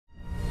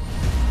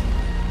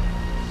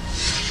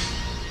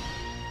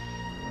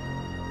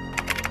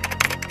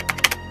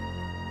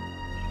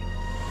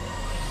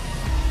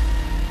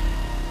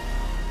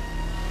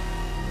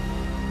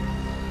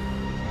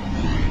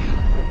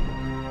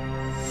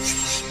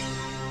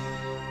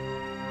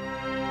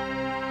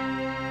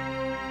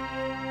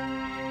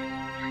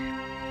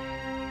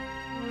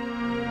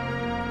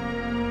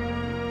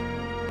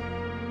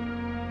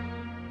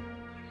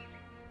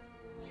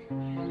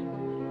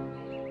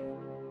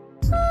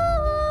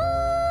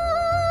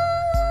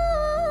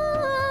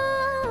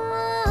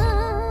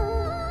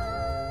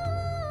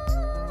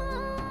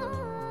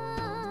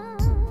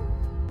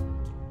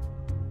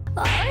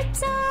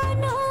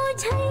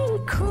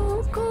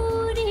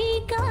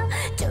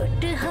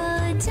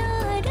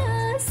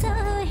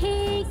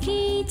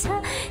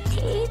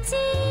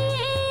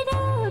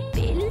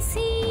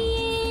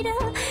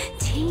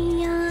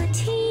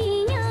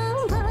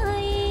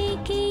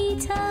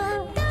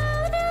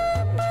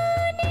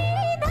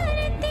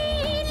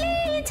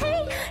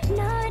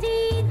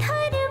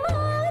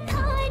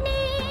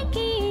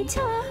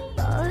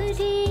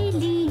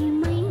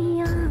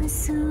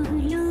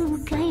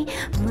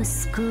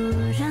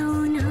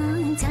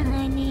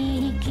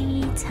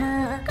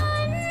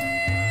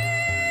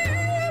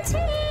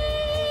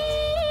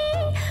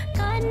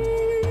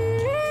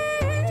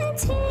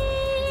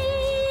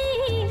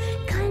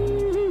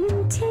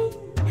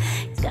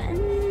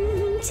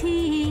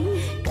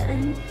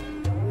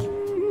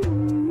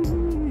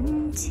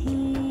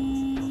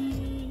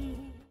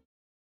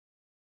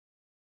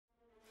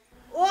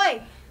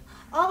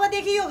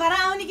अबदेखि यो घर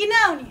आउने कि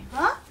नआउने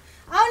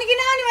आउने कि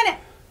नआउने भने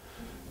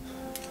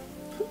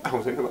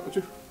आउँदैन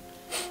बाबुजू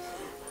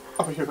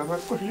अब यो घरमा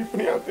कहिले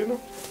पनि आउँदैन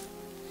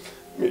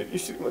मेरी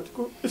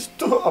श्रीमतीको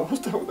यस्तो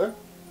अवस्था हुँदा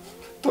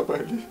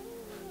तपाईहरुले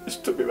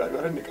यस्तो व्यवहार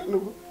गरेर निकाल्नु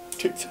भयो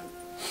ठीक छ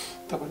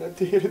तपाईलाई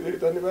धेरै धेरै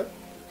धन्यवाद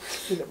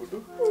किन बुटु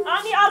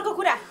अनि अर्को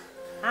कुरा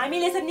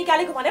हामीले यसरी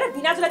निकालेको भनेर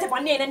भिनाजुलाई चाहिँ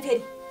भन्ने हैनन्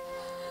फेरि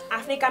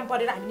आफ्नै काम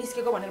परेर हामी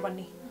निस्केको भनेर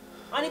भन्ने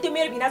अनि त्यो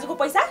मेरो भिनाजुको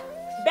पैसा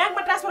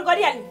ब्याङ्कमा ट्रान्सफर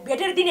गरिहाल्ने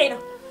भेटेर दिने हैन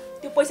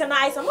त्यो पैसा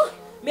नआएसम्म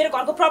मेरो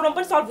घरको प्रब्लम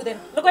पनि सल्भ हुँदैन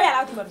ल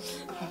गइहाल तिमीहरु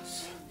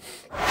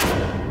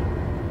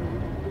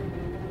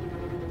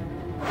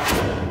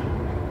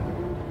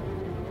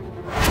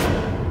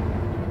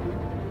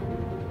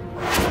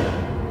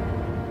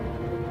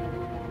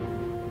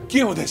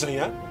के हुँदैछ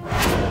यहाँ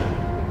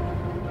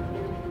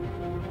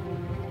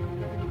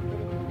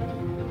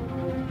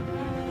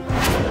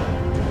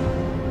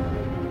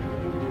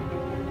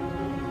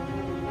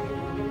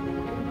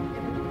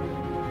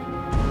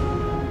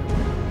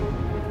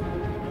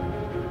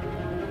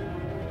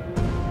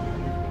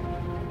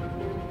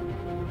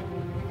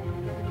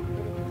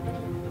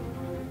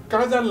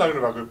कहाँ जान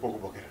लाग्नु भएको पोको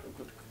बोकेर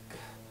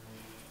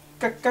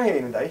कहीँ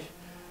हैन दाइ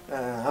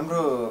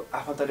हाम्रो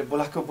आफन्तले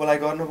बोलाइ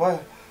गर्नुभयो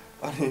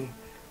अनि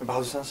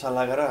भाउजूसँग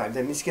सल्लाह गरेर हामी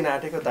चाहिँ निस्किन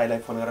आँटेको दाइलाई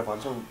फोन गरेर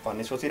भन्छौँ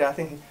भन्ने सोचिरहेको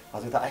थिएँ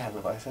हजुर त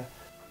आइहाल्नु भएछ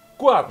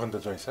को आफन्त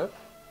चाहिँ सर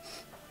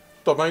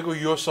तपाईको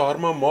यो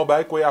सहरमा म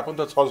बाहेक कोही आफन्त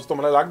छ जस्तो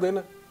मलाई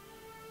लाग्दैन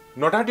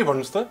नटाटी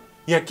भन्नुस् त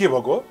यहाँ के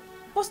भएको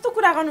कस्तो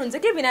कुरा गर्नुहुन्छ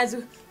के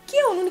भिनाजु के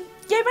हुनु नि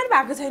केही पनि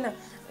भएको छैन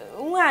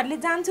उहाँहरूले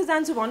जान्छु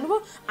जान्छु भन्नुभयो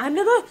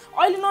हामीले त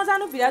अहिले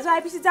नजानु भिराजु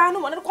आएपछि जानु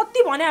भनेर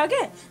कति भने हो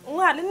के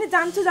उहाँहरूले नि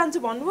जान्छु जान्छु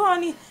भन्नुभयो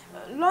अनि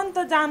ल नि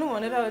त जानु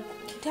भनेर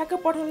ठ्याक्क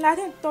पठाउनु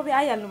लाग्थ्यो तपाईँ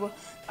आइहाल्नुभयो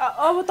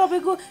अब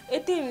तपाईँको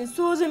यति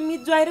सोझो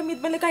मित ज्वाएर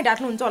मितले कहीँ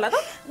ढाट्नुहुन्छ होला त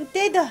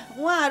त्यही त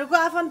उहाँहरूको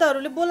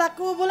आफन्तहरूले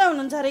बोलाएको बोला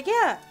हुनुहुन्छ अरे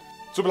क्या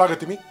चुप लाग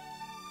तिमी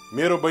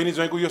मेरो बहिनी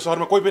ज्वाइँको यो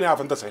सहरमा कोही पनि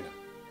आफन्त छैन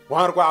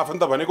उहाँहरूको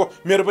आफन्त भनेको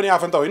मेरो पनि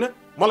आफन्त होइन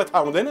मलाई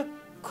थाहा हुँदैन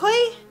खोइ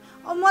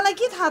अब मलाई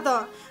के थाहा त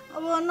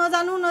अब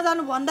नजानु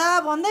नजानु भन्दा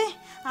भन्दै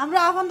हाम्रो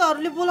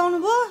आफन्तहरूले बोलाउनु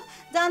भयो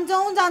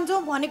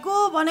जान्छौँ भनेको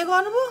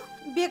गर्नुभयो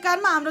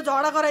बेकारमा हाम्रो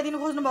झगडा गराइदिनु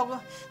खोज्नु भएको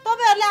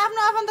तपाईहरुले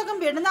आफ्नो आफन्तको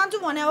भेट्न जान्छु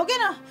भने हो के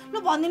न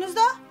ल भनिदिनुस्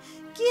त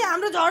के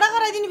हाम्रो झगडा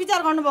गराइदिनु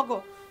विचार गर्नुभएको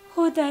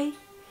हो दाइ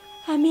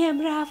हामी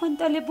हाम्रो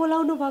आफन्तले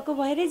बोलाउनु भएको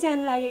भएरै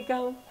जान लागेका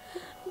हौ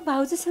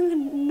भाउजूसँग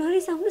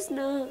नरिसाउनुस्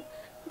न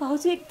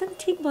भाउजू एकदम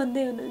ठिक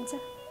भन्दै हुनुहुन्छ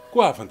को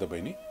आफन्त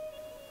बहिनी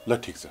ल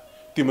ठिक छ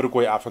तिम्रो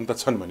कोही आफन्त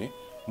छन् भने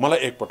मलाई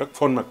एकपटक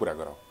फोनमा कुरा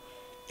गराऊ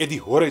यदि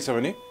हो रहेछ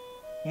भने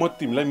म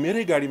तिमीलाई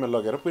मेरै गाडीमा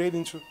लगेर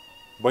पुर्याइदिन्छु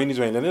बहिनी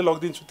ज्वाइँलाई नै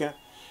लगिदिन्छु त्यहाँ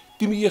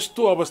तिमी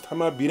यस्तो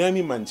अवस्थामा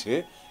बिरामी मान्छे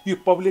यो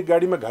पब्लिक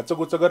गाडीमा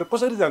घाच्चगुच्च गरेर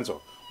कसरी जान्छौ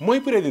मै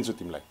पुर्याइदिन्छु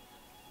तिमीलाई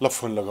ल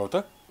फोन लगाऊ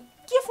त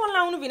के फोन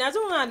लाउनु भिनाजु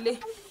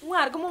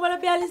उहाँहरूको मोबाइलमा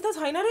ब्यालेन्स त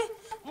छैन रे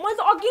मैले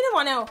त अघि नै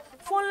भने हो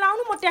फोन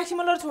लाउनु म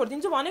ट्याक्सीमा लगेर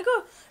छोडिदिन्छु भनेको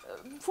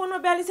फोनमा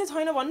ब्यालेन्सै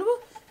छैन भन्नुभयो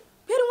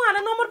फेरि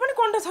उहाँहरूलाई नम्बर पनि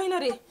कन्ट छैन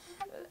रे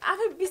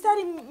आफै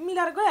बिस्तारै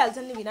मिलाएर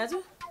गइहाल्छन् नि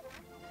भिनाजु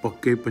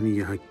पक्कै पनि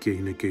यहाँ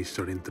केही न केही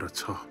षड्यन्त्र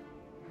छ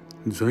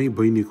ज्वाइँ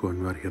बहिनीको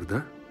अनुहार हेर्दा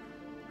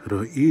र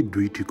यी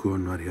दुईटीको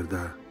अनुहार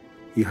हेर्दा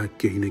यहाँ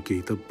केही न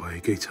केही त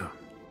भएकै छ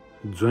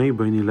ज्वाइँ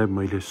बहिनीलाई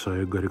मैले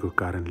सहयोग गरेको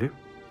कारणले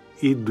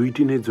यी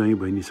दुईटी नै ज्वाइँ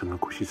बहिनीसँग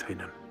खुसी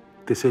छैनन्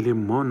त्यसैले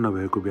म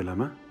नभएको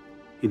बेलामा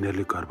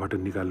यिनीहरूले घरबाट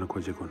निकाल्न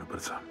खोजेको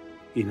हुनुपर्छ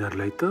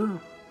यिनीहरूलाई त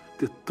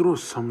त्यत्रो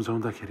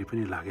सम्झाउँदाखेरि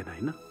पनि लागेन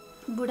हैन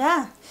बुढा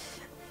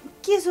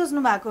के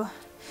सोच्नु भएको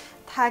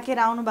थाकेर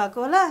आउनु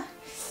भएको होला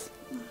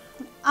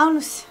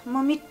आउनुस्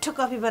म मिठो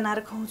कफी बनाएर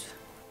खुवाउँछु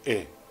ए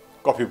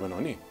कफी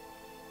बनाउने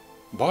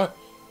भयो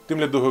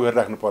तिमीले दुःख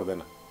गरिराख्नु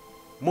पर्दैन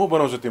म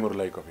बनाउँछु तिम्रो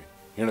लागि कफी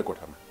हिँड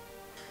कोठामा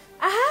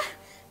आहा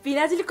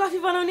भिनाजुले कफी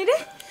बनाउने रे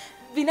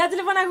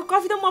भिनाजुले बनाएको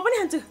कफी त म पनि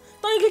खान्छु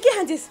तैँले के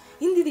खान्छेस्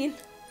हिन्दी दिन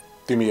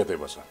तिमी यतै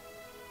बस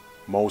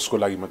म उसको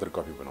लागि मात्र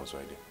कफी बनाउँछु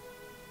अहिले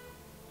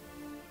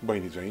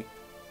बहिनी चाहिँ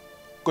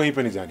कहीँ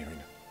पनि जाने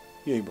होइन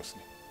यही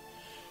बस्ने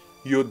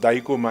यो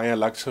दाइको माया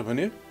लाग्छ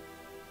भने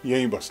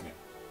यही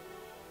बस्ने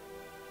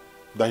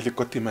दाइले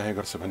कति माया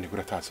गर्छ भन्ने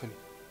कुरा थाहा छ नि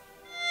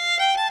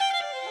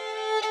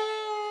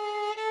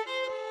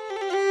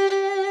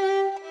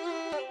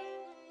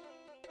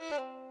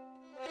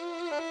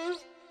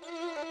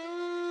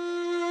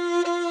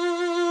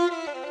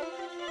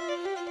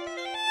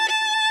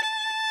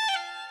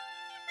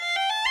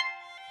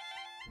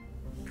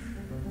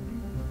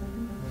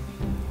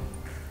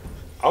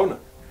आऊ न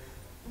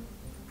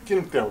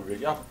किन त्यहाँ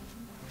उभिएको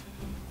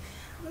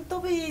आऊ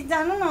तपाईँ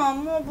जानु न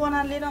म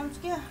बनाएर लिएर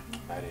आउँछु क्या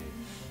अरे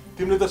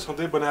तिमीले त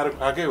सधैँ बनाएर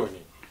खुवाएकै हो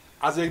नि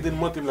आज एक दिन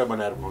म तिमीलाई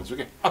बनाएर खुवाउँछु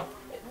के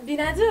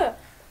भिनाजु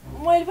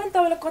मैले पनि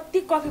तपाईँलाई कति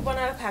कफी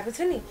बनाएर खुवाएको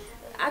छु नि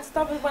आज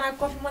तपाईँले बनाएको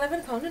कफी मलाई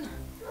पनि खुवाउनु न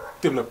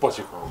तिमीलाई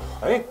पछि खुवाउनु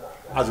है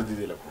आज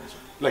दिदीलाई खुवाउँछु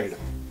ल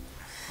हिँड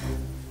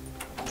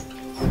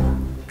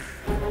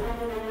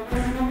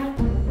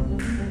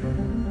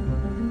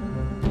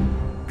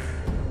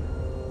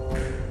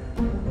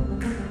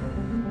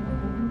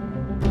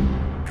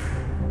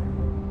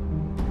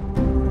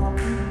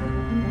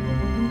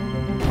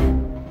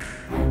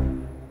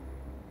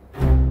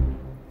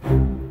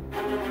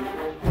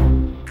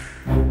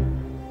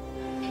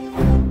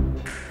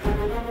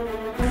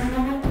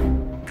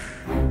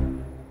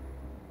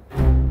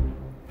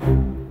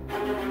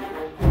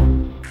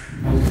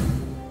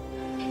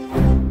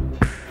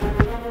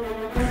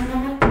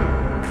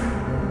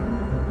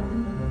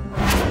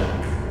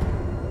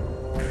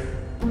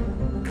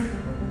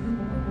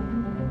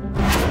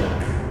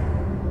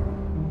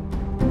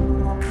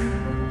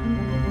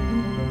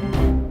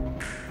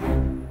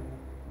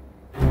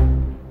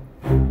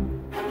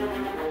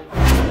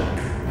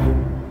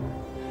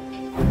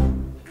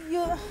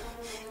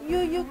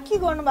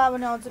गर्नुभयो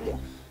भने हजुरले?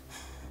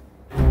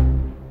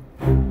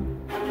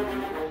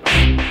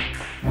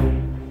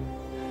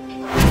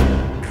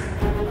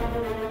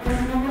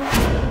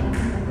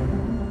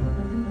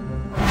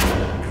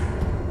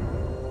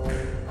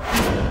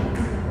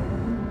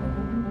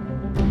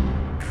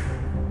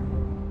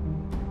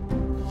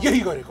 यही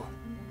गरेको।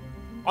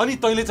 अनि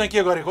तैँले चाहिँ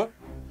के गरेको?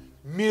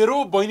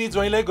 मेरो बहिनी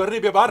ज्वाइँलाई गर्ने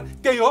व्यवहार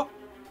त्यही हो।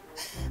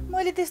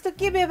 मैले त्यस्तो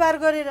के व्यवहार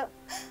गरेर?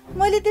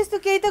 मैले त्यस्तो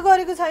केही त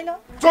गरेको छैन।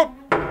 चुप!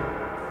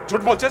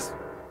 झुट बोल्छस्,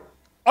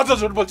 अझ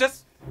झुट बोल्छस्।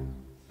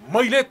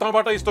 मैले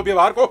तँबाट यस्तो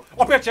व्यवहारको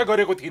अपेक्षा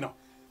गरेको थिइनँ।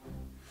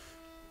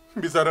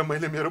 बिचरा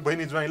मैले मेरो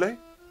बहिनी ज्वाइँलाई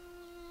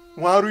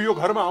उहाँहरू यो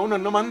घरमा आउन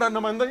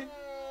नमान्दै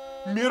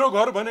मेरो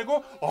घर भनेको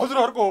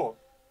हजुरहरूको हो,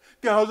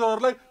 त्यहाँ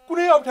हजुरहरूलाई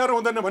कुनै अप्ठ्यारो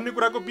हुँदैन भन्ने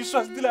कुराको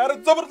विश्वास दिलाएर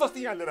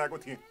जबरजस्ती यहाँ लिएर आएको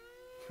थिएँ।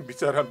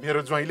 बिचरा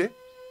मेरो ज्वाइँले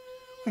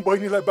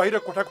बहिनीलाई बाहिर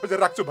कोठा खोजेर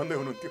राख्छु भन्दै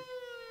हुनुहुन्थ्यो।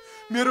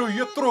 मेरो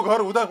यत्रो घर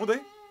हुँदै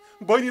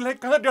बहिनीलाई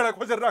कहाँ डेढा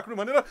खोजेर राख्नु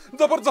भनेर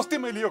जबरजस्ती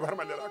मैले यो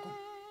घरमा लिएर आएको।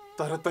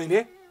 तर तैँले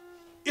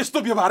यस्तो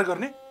व्यवहार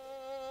गर्ने?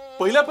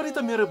 पहिला पनि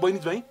त मेरो बहिनी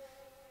ज्वाइँ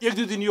एक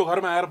दुई दिन यो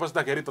घरमा आएर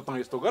बस्दाखेरि त तँ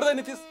यस्तो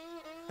गर्दैन थिइस्,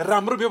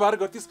 राम्रो व्यवहार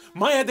गर्थिस्,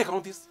 माया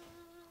देखाउँथिस्।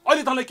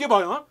 अहिले तँलाई के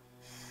भयो?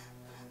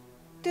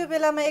 त्यो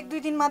बेलामा एक दुई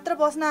दिन मात्र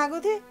बस्न आएको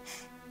थिएँ।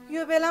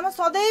 यो बेलामा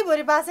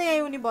सधैँभरि बासै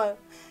यहीँ हुने भयो।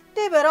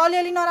 त्यही भएर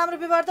अलिअलि नराम्रो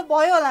व्यवहार त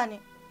भयो होला नि।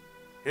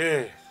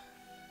 ए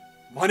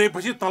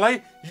भनेपछि तँलाई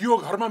यो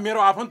घरमा मेरो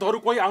आफन्तहरू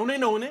कोही आउनै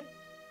नहुने?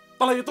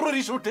 तँलाई यत्रो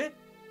रिस उठे?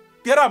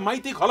 तेरा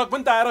माइती खलक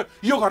पनि त आएर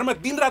यो घरमा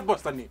दिनरात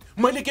बस्छन् नि।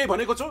 मैले केही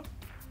भनेको छु?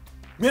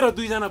 मेरो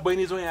दुईजना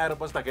बहिनी ज्वाइँ आएर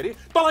बस्दाखेरि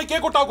तँलाई के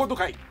को टाउको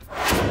दुखाइ?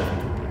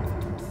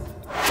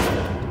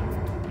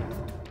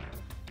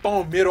 तँ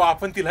मेरो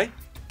आफन्तीलाई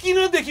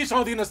किन देखि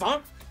सक्दिनस्?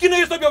 किन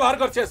यस्तो व्यवहार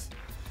गर्छस्?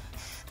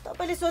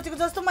 तपाईँले सोचेको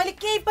जस्तो मैले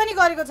केही पनि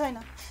गरेको छैन।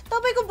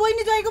 तपाईँको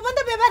बहिनी ज्वाइँको पनि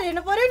त व्यवहार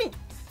हेर्नु पर्यो नि।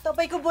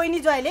 तपाईँको बहिनी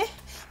ज्वाइँले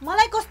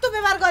मलाई कस्तो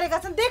व्यवहार गरेका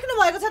छन् देख्नु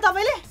भएको छ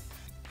तपाईँले?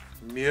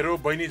 मेरो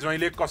बहिनी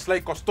ज्वाइँले कसलाई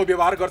कस्तो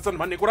व्यवहार गर्छन्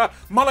भन्ने कुरा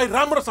मलाई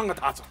राम्रोसँग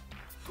थाहा छ।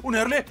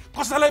 उनीहरूले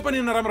कसैलाई पनि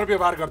नराम्रो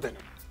व्यवहार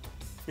गर्दैनन्।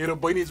 मेरो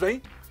बहिनी ज्वाइँ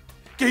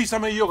केही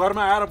समय यो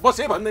घरमा आएर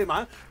बसे भन्दैमा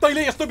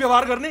तैँले यस्तो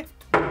व्यवहार गर्ने?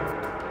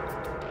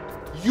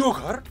 यो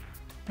घर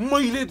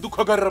मैले दुःख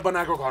गरेर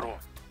बनाएको घर हो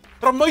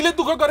र मैले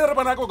दुःख गरेर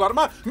बनाएको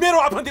घरमा मेरो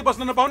आफन्ती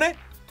बस्न नपाउने?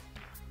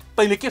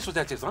 तैँले के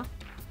सोचेछस्?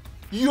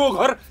 यो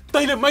घर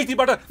तैँले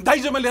माइतीबाट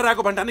दाइजोमा लिएर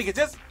आएको भन्ठाने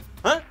खिचेस्?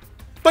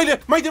 तैँले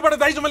माइतीबाट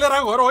दाइजोमा लिएर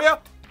आएको घर हो या?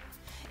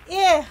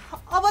 ए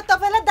अब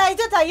तपाईँलाई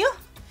दाइजो चाहियो?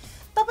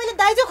 तपाईँले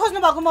दाइजो खोज्नु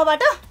भएको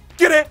मबाट?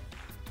 के रे?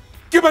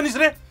 के भनिस्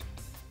रे?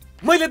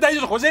 मैले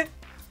दाइजो खोजेँ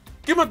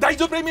कि म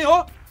दाइजो प्रेमी हो?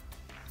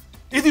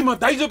 यदि म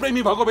दाइजो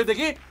प्रेमी भएको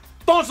भएदेखि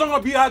तँसँग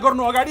बिहा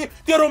गर्नु अगाडि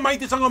तेरो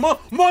माइतीसँग म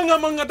महँगा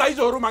महँगा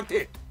दाइजोहरू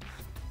माग्थेँ।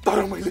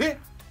 तर मैले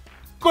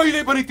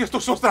कहिले पनि त्यस्तो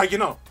सोच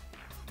राखिनँ।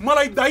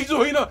 मलाई दाइजो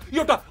होइन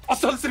एउटा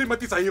असल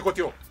श्रीमती चाहिएको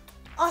थियो।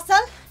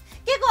 असल?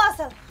 के को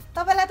असल?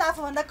 तपाईँलाई त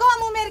आफूभन्दा कम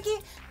उमेरकी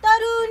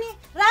तरुनी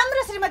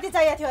राम्रो श्रीमती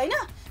चाहिएको थियो होइन?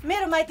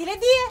 मेरो माइतीले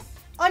दिए।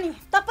 अनि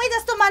तपाईँ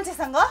जस्तो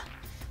मान्छेसँग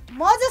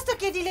म जस्तो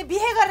केटीले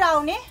बिहे गरेर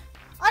आउने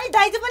अनि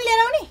दाइजो पनि लिएर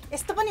आउने,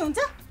 यस्तो पनि हुन्छ?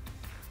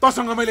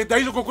 तँसँग मैले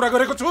दाइजोको कुरा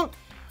गरेको छु?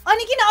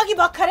 अनि किन अघि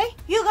भर्खरै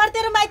यो घर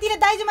तेरो माइतीले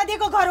दाइजोमा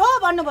दिएको घर हो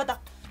भन्नुभयो त?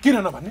 किन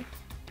नभन्ने?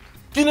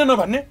 किन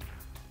नभन्ने?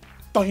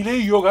 तैँले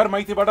यो घर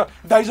माइतीबाट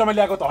दाइजोमा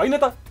ल्याएको त होइन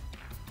त?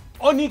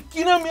 अनि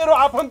किन मेरो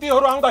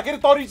आफन्तीहरू आउँदाखेरि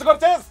त रिस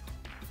गर्छस्?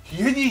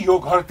 यदि यो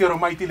घर तेरो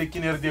माइतीले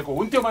किनेर दिएको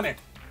हुन्थ्यो भने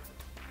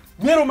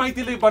मेरो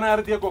माइतीले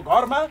बनाएर दिएको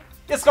घरमा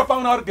यसका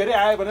पाहुनाहरू धेरै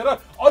आए भनेर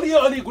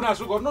अलिअलि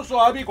गुनासो गर्नु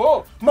स्वाभाविक हो,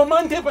 म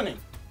मान्थे पनि।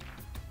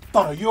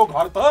 तर यो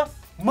घर त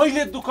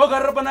मैले दुःख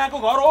गरेर बनाएको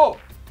घर हो।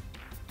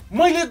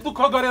 मैले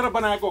दुःख गरेर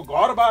बनाएको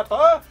घरबाट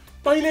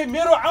तैँले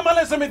मेरो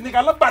आमालाई समेत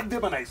निकाल्न बाध्य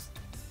बनाइस्।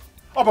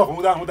 अब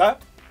हुँदा हुँदा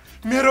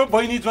मेरो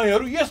बहिनी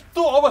ज्वाइँहरू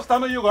यस्तो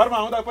अवस्थामा यो घरमा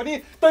आउँदा पनि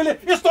तैँले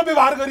यस्तो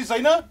व्यवहार गरिस्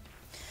होइन?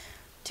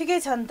 ठिकै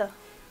छ नि त,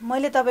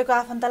 मैले तपाईँको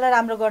आफन्तलाई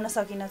राम्रो गर्न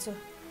सकिनँ छु।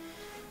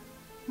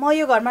 म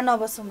यो घरमा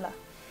नबसौँला,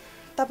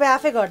 तपाईँ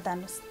आफै घर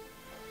जानुहोस्।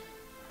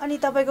 अनि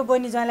तपाईँको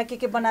बहिनी ज्वाइँलाई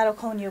के बनाएर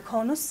खुवाउने हो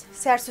खुवाउनुहोस्,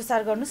 स्याहार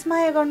सुसार गर्नुहोस्,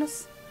 माया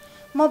गर्नुहोस्।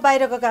 म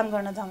बाहिरको काम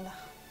गर्न जाउँला।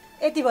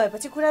 यति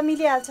भएपछि कुरा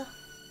मिलिहाल्छ।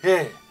 हे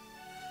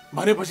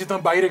भनेपछि त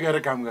बाहिर गएर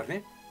काम गर्ने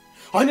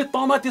होइन?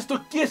 तँमा त्यस्तो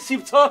के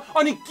सिप छ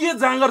अनि के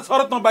जाँगर छ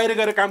र तँ बाहिर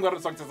गएर काम गर्न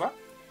सक्छस्?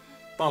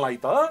 तँलाई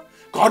त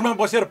घरमा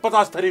बसेर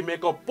 50 थरी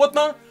मेकअप पोत्न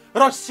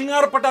र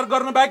सिँगार पटार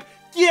गर्न बाहेक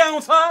के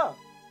आउँछ?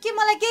 के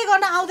मलाई केही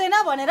गर्न आउँदैन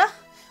भनेर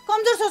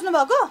कमजोर सोच्नु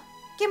भएको?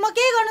 के म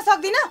केही गर्न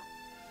सक्दिनँ?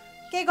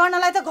 केही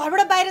गर्नलाई त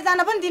घरबाट बाहिर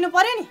जान पनि दिनु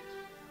पर्यो नि।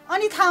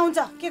 अनि थाहा हुन्छ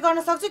के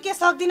गर्न सक्छु के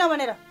सक्दिनँ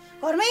भनेर।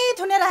 घरमै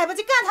थुनेर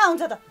राखेपछि कहाँ थाहा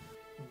हुन्छ त?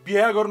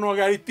 बिहा गर्नु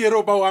अगाडि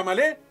तेरो बाउ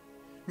आमाले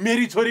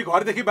मेरी छोरी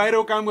घरदेखि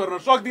बाहिरको काम गर्न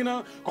सक्दिन,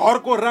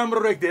 घरको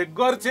राम्रो रेखदेख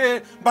गर्छे,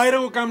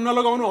 बाहिरको काम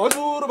नलगाउनु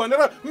हजुर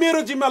भनेर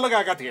मेरो जिम्मा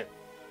लगाएका थिए।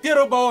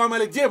 तेरो बाउ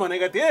आमाले जे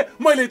भनेका थिए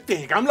मैले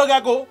त्यही काम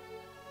लगाएको।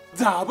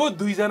 जहाँ अब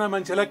दुईजना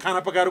मान्छेलाई खाना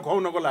पकाएर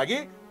खुवाउनको लागि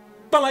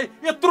तँलाई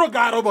यत्रो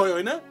गाह्रो भयो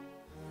होइन?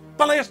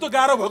 तँलाई यस्तो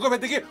गाह्रो भएको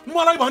भएदेखि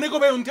मलाई भनेको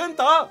भए हुन्थ्यो नि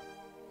त,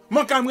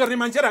 म काम गर्ने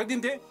मान्छे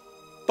राखिदिन्थेँ।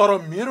 तर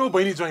मेरो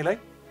बहिनी ज्वाइँलाई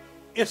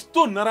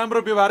यस्तो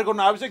नराम्रो व्यवहार गर्न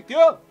आवश्यक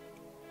थियो?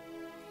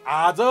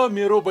 आज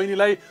मेरो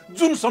बहिनीलाई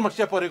जुन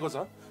समस्या परेको छ,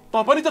 त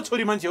पनि त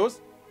छोरी मान्छे होस्,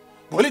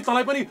 भोलि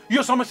तँलाई पनि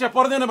यो समस्या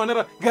पर्दैन भनेर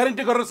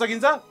ग्यारेन्टी गर्न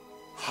सकिन्छ?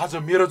 आज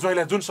मेरो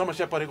ज्वाइँलाई जुन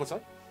समस्या परेको छ,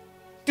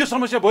 त्यो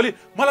समस्या भोलि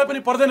मलाई पनि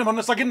पर्दैन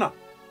भन्न सकिन्न।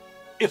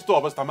 यस्तो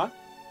अवस्थामा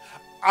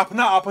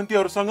आफ्ना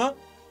आफन्तीहरूसँग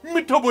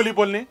मिठो बोली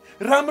बोल्ने,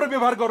 राम्रो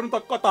व्यवहार गर्नु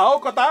त कता हो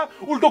कता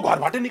उल्टो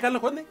घरबाट निकाल्न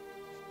खोज्ने।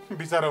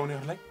 बिचारा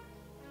उनीहरूलाई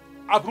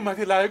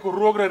आफूमाथि लागेको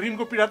रोग र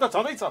ऋणको पीडा त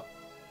छँदैछ,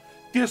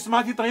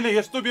 त्यसमाथि तैँले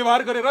यस्तो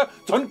व्यवहार गरेर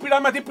झन्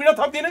पीडामाथि पीडा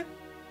थपिदिने?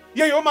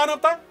 यही हो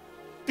मानवता?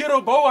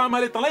 तेरो बाउ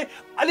आमाले तँलाई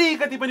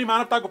अलिकति पनि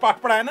मानवताको पाठ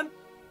पढाएनन्?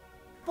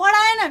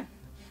 पढाएनन्।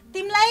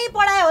 तिमीलाई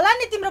पढायो होला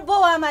नि तिम्रो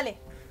बाउ आमाले।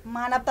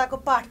 मानवताको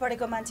पाठ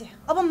पढेको मान्छे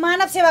अब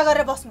मानव सेवा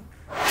गरेर बस्नु।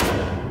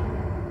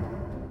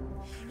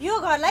 यो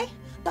घरलाई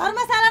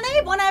धर्मशाला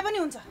नै बनाए पनि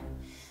हुन्छ।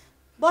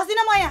 बस्दिन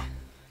म यहाँ।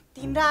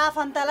 तिम्रा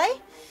आफन्तलाई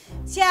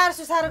स्याहार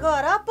सुसार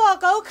गर,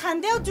 पकाउ,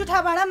 खान्देऊ,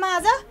 जुठा भाँडा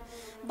माझ।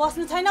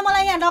 बस्नु छैन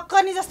मलाई यहाँ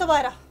नक्कर्नी जस्तो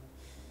भएर।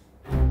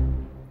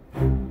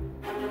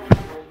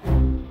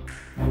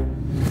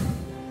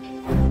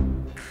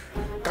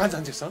 कहाँ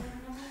जान्छेस्?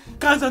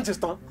 कहाँ जान्छेस्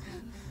त?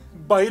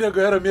 बाहिर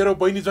गएर मेरो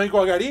बहिनी ज्वाइँको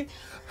अगाडि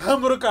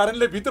हाम्रो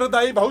कारणले भित्र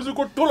दाई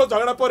भाउजूको ठुलो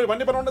झगडा पर्यो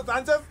भन्ने बनाउन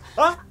चाहन्छस्?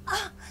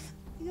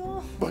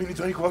 बहिनी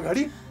ज्वाइँको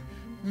अगाडि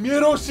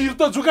मेरो शिर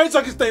त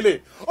झुकाइसकिस् तैँले,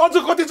 अझ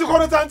कति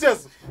झुकाउन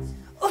चाहन्छस्?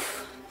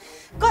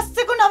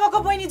 कसैको नभएको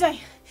बहिनी ज्वाइँ,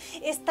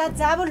 यस्ता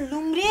जाब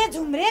लुम्रे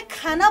झुम्रे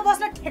खाना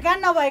बस्न ठेगान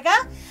नभएका,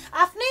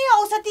 आफ्नै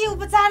औषधि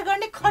उपचार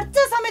गर्ने खर्च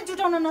समेत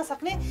जुटाउन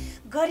नसक्ने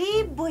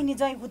गरिब बहिनी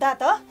ज्वाइँ हुँदा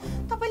त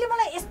तपाईँले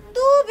मलाई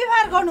यस्तो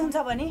व्यवहार गर्नुहुन्छ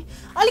भने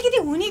अलिकति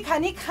हुनी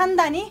खानी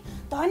खानदानी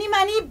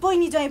धनीमानी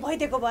बहिनी ज्वाइँ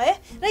भइदिएको भए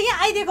र यहाँ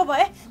आइदिएको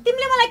भए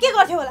तिमीले मलाई के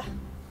गर्थ्यौ होला?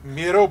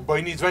 मेरो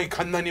बहिनी ज्वाइँ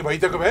खानदानी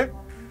भइदिएको भए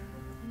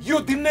यो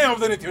दिन नै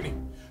आउँदैन थियो नि,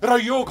 र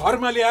यो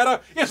घरमा ल्याएर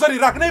यसरी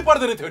राख्नै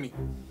पर्दैन थियो नि।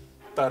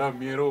 तर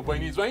मेरो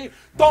बहिनी ज्वाइँ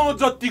त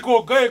जतिको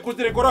गए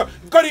गुज्रेको र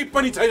गरिब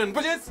पनि छैनन्,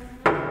 बुझेस्?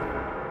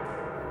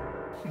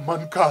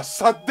 मनका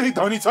साध्यै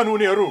धनी छन्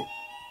उनीहरू।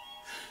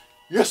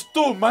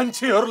 यस्तो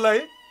मान्छेहरूलाई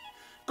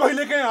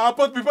कहिलेकाहीँ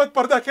आपद विपद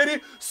पर्दाखेरि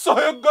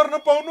सहयोग गर्न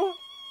पाउनु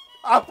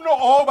आफ्नो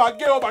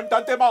अभाग्य हो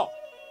भन्ठान्थे म।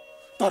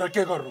 तर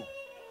के गर्नु,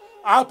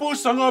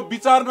 आफूसँग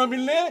विचार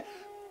नमिल्ने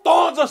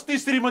त जस्ती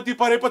श्रीमती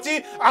परेपछि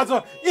आज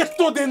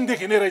यस्तो दिन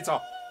देखिने रहेछ।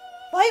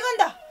 भइगयो नि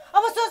त,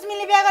 अब सोच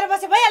मिल्ने बिहा गरेर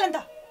बसे भइहाल्यो नि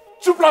त।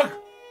 चुप लाग,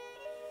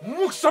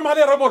 मुख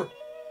सम्हालेर बोल।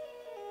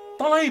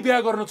 तँलाई बिहा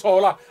गर्नु छ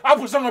होला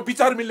आफूसँग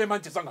विचार मिल्ने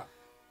मान्छेसँग।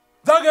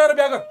 जा गएर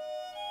बिहा गर।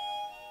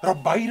 र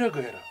बाहिर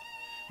गएर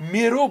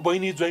मेरो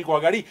बहिनी ज्वाइँको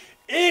अगाडि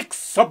एक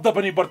शब्द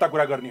पनि बढ्ता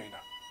कुरा गर्ने होइन।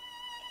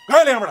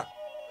 गए यहाँबाट।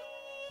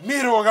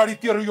 मेरो अगाडि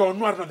तेरो यो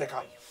अनुहार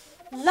नदेखा।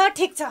 ल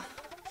ठिक छ,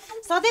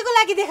 सधैँको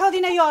लागि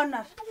देखाउँदिन यो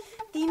अनुहार।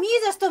 तिमी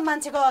जस्तो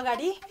मान्छेको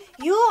अगाडि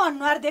यो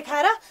अनुहार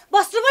देखाएर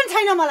बस्नु पनि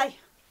छैन मलाई।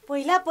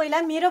 पहिला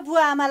पहिला मेरो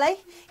बुवा आमालाई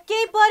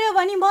केही पर्यो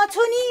भने म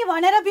छु नि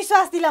भनेर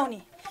विश्वास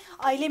दिलाउने,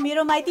 अहिले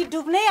मेरो माइती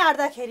डुब्नै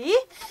आँट्दाखेरि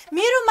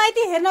मेरो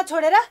माइती हेर्न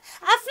छोडेर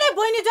आफ्नै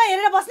बहिनी ज्वाइँ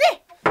हेरेर बस्ने?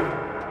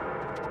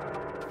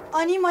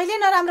 अनि मैले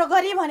नराम्रो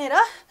गरेँ भनेर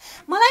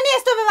मलाई नि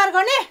यस्तो व्यवहार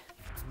गर्ने?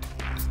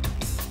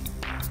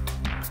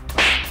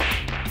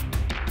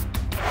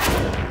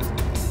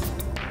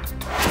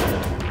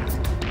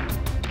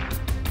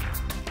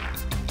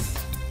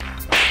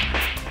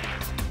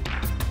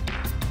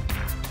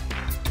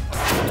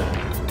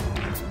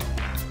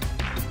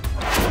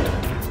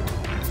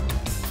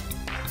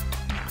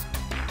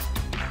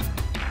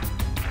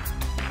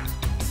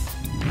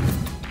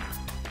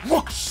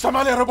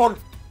 सम्हालेर बोल।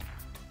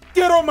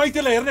 तेरो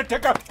माइतीलाई हेर्ने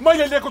ठेक्का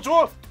मैले लिएको छु।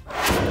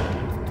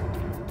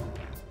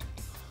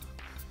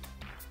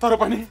 तर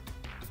पनि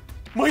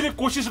मैले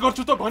कोसिस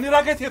गर्छु त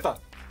भनिराखेको थिएँ त,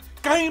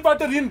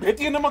 कहीँबाट ऋण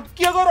भेटिएन म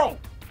के गरौँ?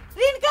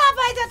 ऋण कहाँ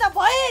पाइन्छ त?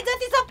 भए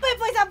जति सबै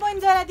पैसा बहिनी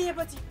ज्वाइँलाई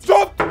दिएपछि।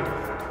 चुप!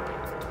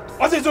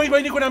 अझै ज्वाइँ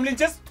बहिनीको नाम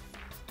लिन्छस्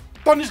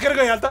त? निस्केर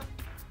गइहाल त।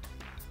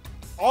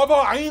 अब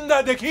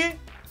आइन्दादेखि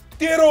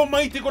तेरो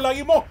माइतीको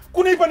लागि म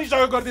कुनै पनि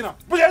सहयोग गर्दिन,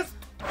 बुझेस्?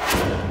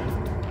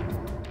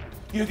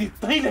 यदि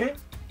तैँले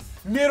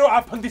मेरो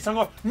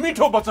आफन्तीसँग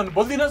मिठो वचन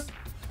बोल्दिनस्,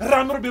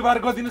 राम्रो व्यवहार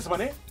गर्दिनस्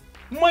भने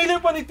मैले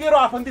पनि तेरो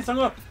आफन्तीसँग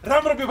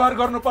राम्रो व्यवहार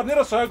गर्नुपर्ने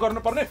र सहयोग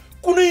गर्नुपर्ने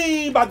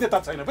कुनै बाध्यता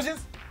छैन, बुझिस्?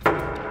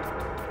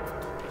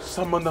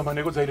 सम्बन्ध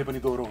भनेको जहिले पनि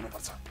दोहोरो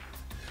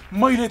हुनुपर्छ।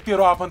 मैले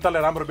तेरो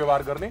आफन्तलाई राम्रो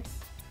व्यवहार गर्ने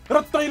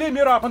र तैँले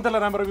मेरो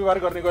आफन्तलाई राम्रो व्यवहार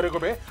गर्ने गरेको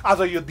भए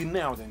आज यो दिन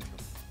नै आउँदैन थियो।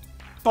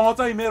 त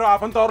चाहिँ मेरो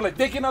आफन्तहरूलाई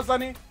देखि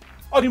नजाने,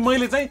 अनि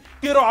मैले चाहिँ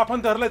तेरो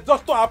आफन्तहरूलाई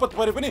जस्तो आपत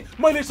परे पनि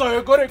मैले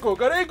सहयोग गरेको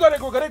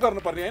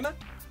गर्नुपर्ने होइन?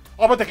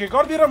 अबदेखि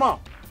गर्दिन म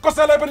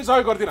कसैलाई पनि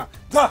सहयोग गर्दिन।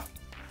 जा,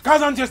 कहाँ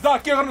जान्छस्? जा,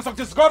 के गर्न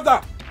सक्छस् गर। जा।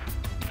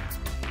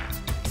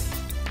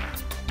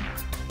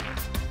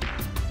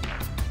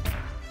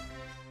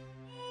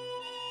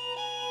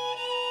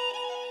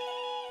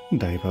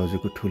 दाइ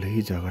भाउजूको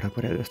ठुलै झगडा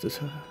परे जस्तो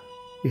छ।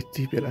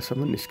 यति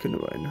बेलासम्म निस्किनु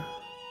भएन।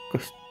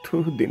 कस्तो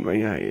दिनमा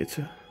यहाँ आइएछ।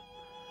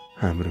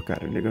 हाम्रो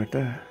कारणले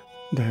गर्दा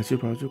दाजु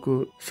भाउजूको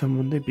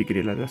सम्बन्धै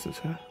बिग्रिएला जस्तो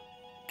छ।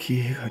 के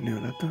गर्ने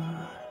होला त?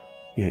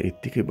 यहाँ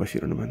यत्तिकै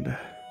बसिरहनु भन्दा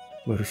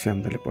बरु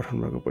श्याम दाइले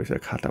पठाउनु भएको पैसा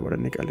खाताबाट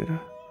निकालेर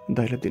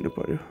दाइलाई दिनु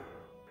पर्यो।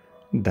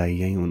 दाइ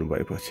यहीँ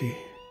हुनुभएपछि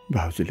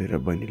भाउजूले र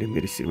बहिनीले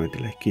मेरो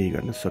श्रीमतीलाई केही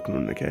गर्न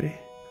सक्नुहुन्न क्यारे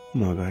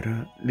म गएर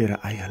लिएर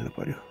आइहाल्नु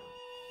पर्यो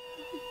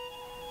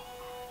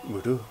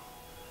बुढो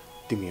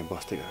तिमी यहाँ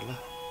बस्दै गर ल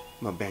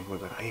म ब्याङ्कमा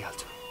गएर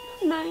आइहाल्छु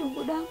नाइ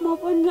बुढा म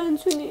पनि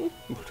जान्छु नि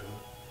बुढो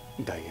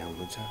दाइ यहाँ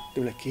हुनुहुन्छ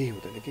तिमीलाई केही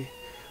हुँदैन कि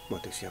म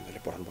त्यो श्यामले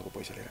पढाउनु भएको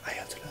पैसा लिएर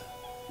आइहाल्छु ल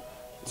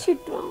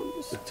छिटो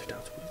आउनुहोस् छिटो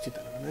आउँछु बुढो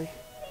चिन्ता नगर्नु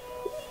है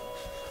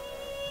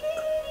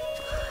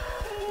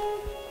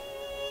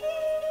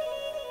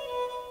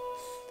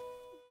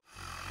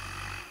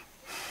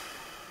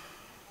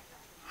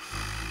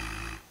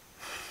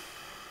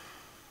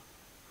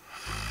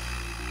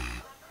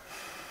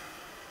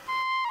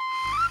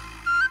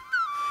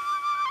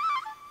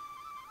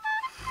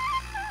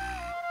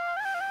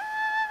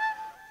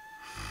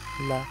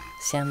ल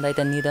श्याम दाइ त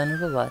निदाउनु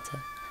पो भएछ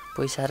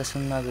पैसा र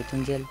सुन्न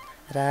भेटुन्जेल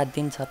रात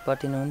दिन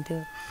छटपटिनुहुन्थ्यो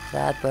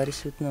रातभरि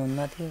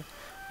सुत्नुहुन्न थियो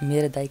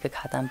मेरो दाइको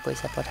खातामा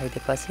पैसा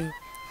पठाइदिएपछि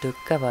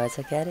ढुक्क भएछ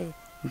क्यारे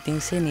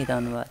दिउँसै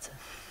निदाउनु भएछ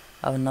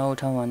अब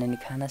नउठाउँ भने नि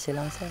खाना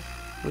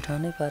सेलाउँछ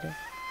उठाउनै पर्यो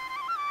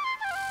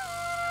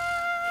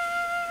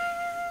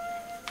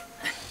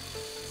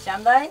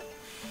श्याम दाइ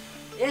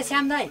ए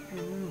श्याम दाइ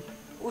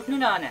उठ्नु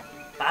न भने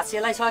भात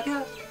सेलाइसक्यो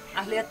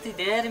आफूले यति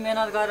धेरै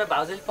मेहनत गरेर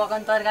भाउजूले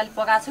पकाउने तरकारी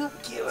पकाएको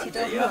छु यति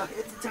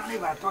चाँडै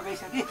भात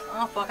पकाइसकेँ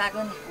पकाएको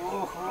नि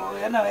ओहो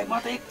हेर्न भाइ म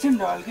त एकछिन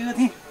ढल्केको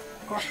थिएँ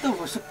कस्तो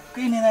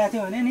भुसुक्कै निद्रा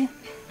थियो भने नि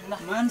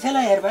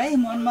मान्छेलाई हेर भाइ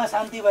मनमा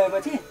शान्ति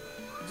भएपछि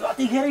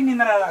जतिखेर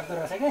निद्रा लाग्दो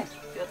रहेछ क्या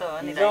त्यो त हो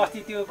नि अस्ति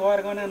त्यो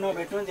गरगना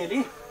नभेट्नुन्जेली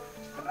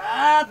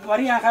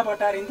रातभरि आँखा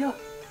बटारिन्थ्यो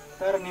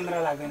तर निद्रा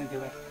लाग्दैन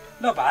थियो भाइ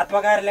ल भात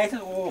पकाएर ल्याइछु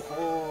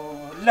ओहो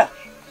ल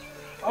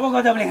अब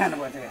गजबले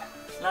खानुपर्छ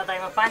ल दाइ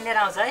म पानी लिएर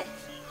आउँछु है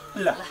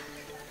ल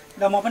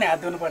ल म पनि हात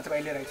धुनुपर्छ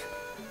भाइ लिएर आइछु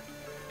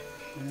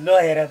ल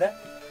हेर त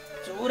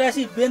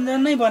 84 व्यञ्जन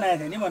नै बनाएको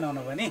थियो नि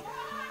बनाउनु पनि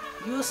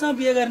योसँग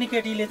बिहे गर्ने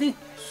केटीले चाहिँ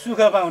सुख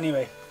पाउने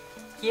भाइ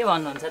के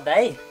भन्नुहुन्छ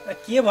दाइ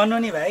के भन्नु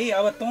नि भाइ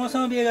अब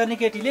तँसँग बिहे गर्ने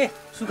केटीले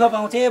सुख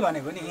पाउँछ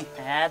भनेको नि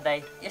दाइ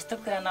यस्तो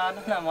कुरा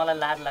नगर्नु न मलाई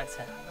लाज लाग्छ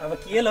अब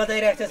के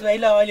लजाइरहेको छस् भाइ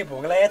ल अहिले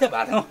भोक लागेको छ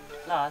भात खाउँ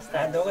ल हस् त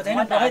हात धोएको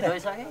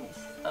छैन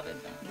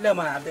ल म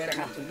हात धोएर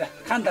खान्छु ल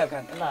खान त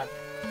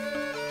ल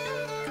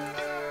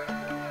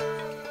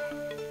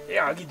ए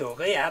अघि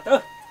धोकै हात हो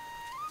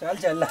चल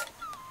चल ल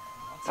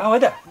खाऊ है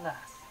त ल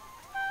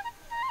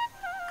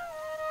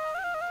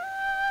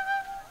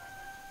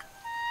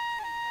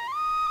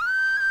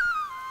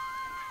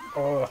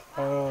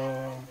ओहो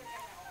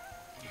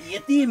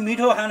यति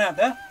मिठो खाना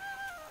त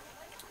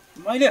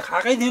मैले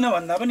खाएकै थिइनँ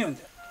भन्दा पनि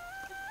हुन्छ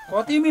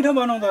कति मिठो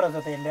बनाउँदो रहेछ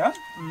त्यसले हो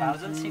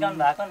भाउजूले सिकाउनु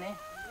भएको नि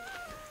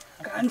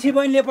कान्छी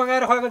बहिनीले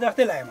पकाएर खुवाएको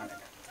जस्तै लाग्यो मलाई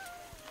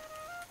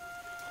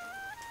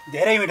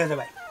धेरै मिठो छ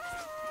भाइ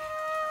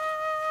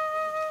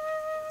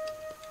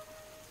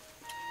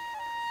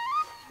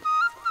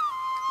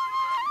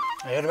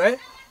हेर भाइ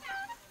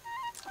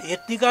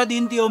यतिका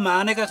दिन त्यो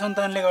मानेका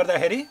सन्तानले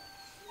गर्दाखेरि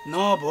न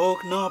भोक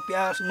न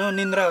प्यास न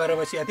निन्द्रा गरेर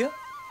बसिएको थियो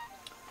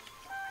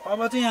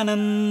अब चाहिँ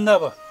आनन्द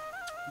भयो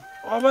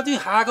अब चाहिँ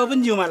खाएको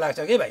पनि जिउमा लाग्छ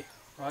कि भाइ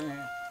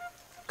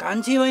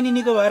कान्छी बहिनी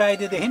निको भएर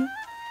आइदिएदेखि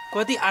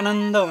कति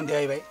आनन्द हुन्थ्यो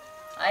है भाइ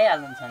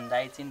आइहाल्नुहुन्छ नि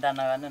दाइ चिन्ता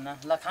नगर्नु न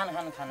ल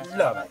खाना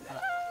ल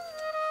भाइ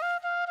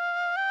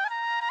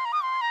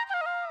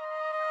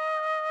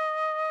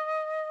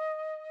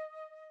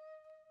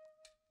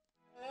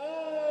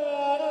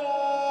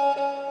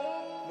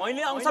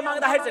मैले अंश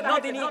माग्दाखेरि चाहिँ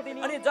नदिने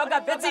अनि जग्गा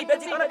बेची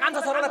कान्छा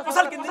छोरालाई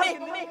पसल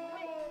किन्दिने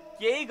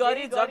केही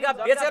गरी जग्गा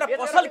बेचेर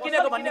पसल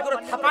किनेको भन्ने कुरो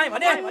थाहा पाएँ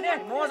भने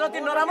म जति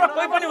नराम्रो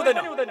कोही पनि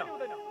हुँदैन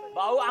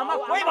बाउ आमा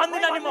कोही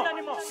भन्दिनँ नि म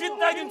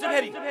सिद्धाइदिन्छु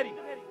फेरि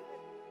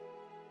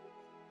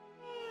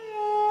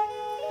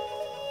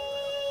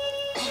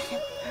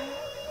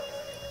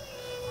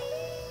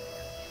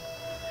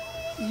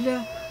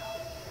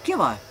के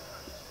भयो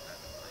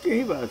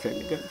केही भएको छैन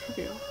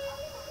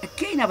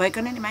केही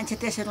नभइकन नि मान्छे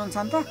त्यसरी हुन्छ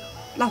नि त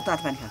ल तात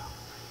पानी खा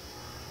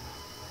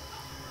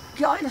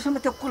के अहिलेसम्म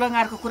त्यो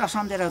कुलङ्गारको कुरा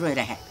सम्झेर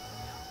रोइराखे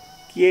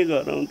के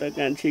गरौँ त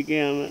कान्छीकै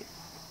आमा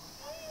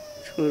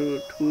छोरो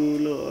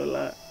ठुलो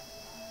होला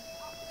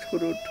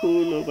छोरो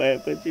ठुलो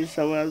भएपछि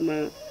समाजमा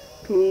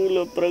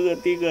ठुलो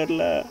प्रगति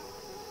गर्ला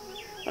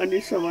अनि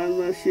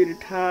समाजमा शिर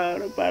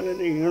ठाडो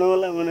पारेर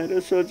हिँडौला भनेर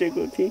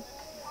सोचेको थिएँ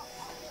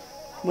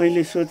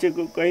मैले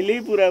सोचेको कहिल्यै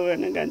पुरा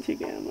भएन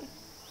कान्छीकै आमा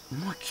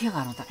म के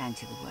गरौँ त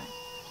कान्छीको बुवा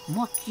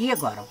म के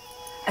गरौँ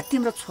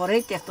तिम्रो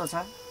छोरै त्यस्तो छ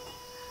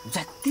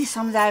जति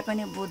सम्झाए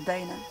पनि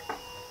बुझ्दैन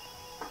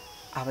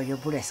अब यो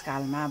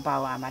बुढेसकालमा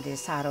बाबुआमाले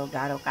साह्रो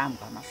गाह्रो काम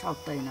गर्न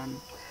सक्दैनन्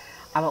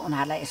अब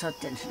उनीहरूलाई यसो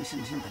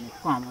टेन्सन पनि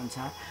कम हुन्छ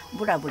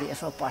बुढाबुढी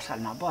यसो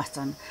पसलमा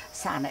बस्छन्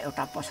सानो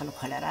एउटा पसल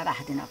खोलेर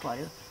राखिदिन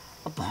पर्यो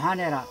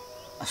भनेर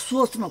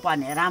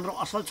सोच्नुपर्ने राम्रो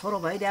असल छोरो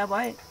भइदिए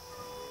भए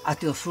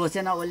त्यो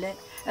सोचेन उसले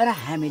र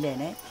हामीले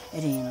नै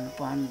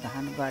ऋण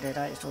धन गरेर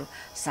यसो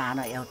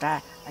सानो एउटा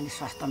अलिक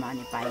सस्तोमा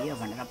नि पाइयो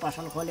भनेर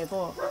पसल खोलेको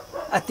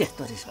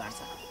त्यस्तो रिस गर्छ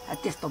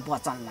त्यस्तो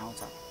वचन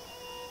लाउँछ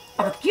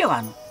अब के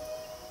गर्नु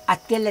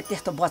त्यसले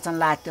त्यस्तो वचन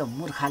लायो त्यो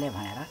मूर्खले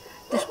भनेर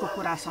त्यसको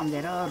कुरा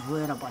सम्झेर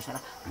रोएर बसेर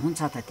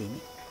हुन्छ त तिमी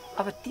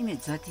अब तिमी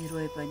जति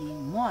रोए पनि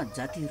म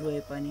जति रोए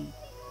पनि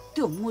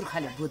त्यो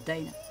मूर्खले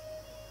बुझ्दैन।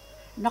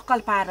 नक्कल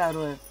पारेर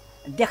रोयो,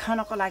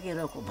 देखाउनको लागि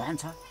रोएको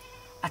भन्छ।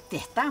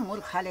 त्यस्ता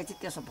मूर्खले चाहिँ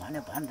त्यसो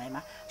भन्यो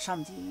भन्दैमा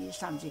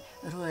सम्झी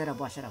रोएर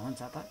बसेर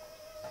हुन्छ त?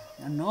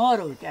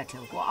 नरो क्या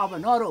ठेउको, अब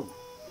नरो।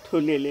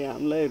 ठुलेले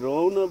हामीलाई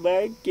रोउन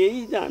बाहेक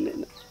केही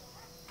जानेन।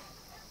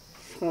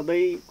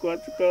 सधैँ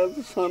कचकच,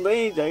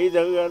 सधैँ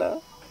झैझगडा।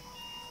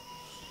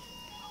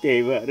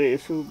 त्यही भएर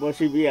यसो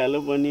बसी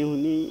बिहालो पनि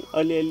हुने,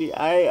 अलिअलि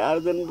आय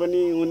आर्जन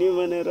पनि हुने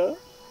भनेर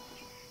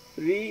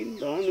ऋण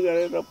धन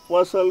गरेर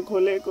पसल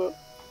खोलेको।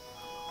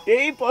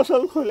 त्यही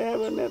पसल खोले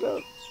भनेर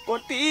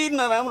कति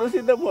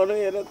नराम्रोसित भन्यो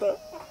हेर त,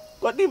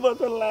 कति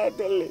बचन लाग्यो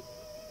त्यसले।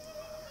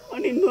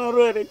 अनि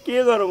नरोएर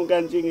के गरौँ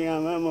कान्छीको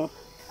आमा म?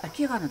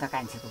 के गर्नु त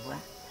कान्छीको बुवा?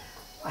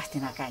 अस्ति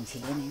न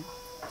कान्छीले नि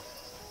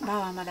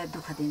बाबुआमालाई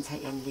दुःख दिन्छ,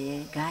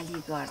 यसले गाली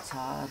गर्छ,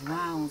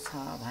 रुवाउँछ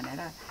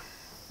भनेर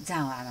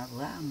जाउँ आमा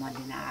बुवा म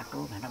लिन आएको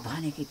भनेर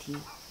भनेकी थिए।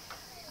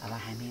 अब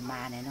हामी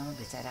मानेनौँ,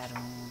 बिचरा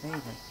रुँदै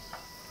गयो।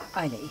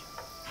 अहिले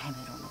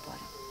हामी रुनु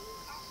पर्यो।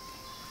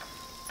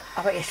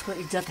 अब यसको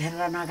इज्जत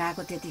हेरेर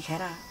नगएको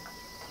त्यतिखेर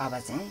अब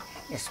चाहिँ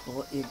यसको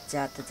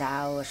इज्जत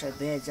जाओस्,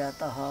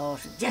 बेइज्जत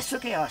होस्,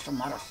 जेसुकै होस्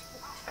मरोस्,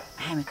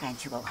 हामी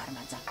कान्छीको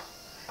घरमा जाउँ।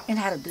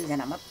 यिनीहरू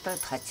दुईजना मात्रै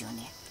थची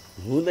हुने।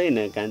 हुँदैन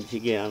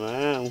कान्छीकी आमा,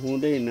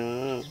 हुँदैन।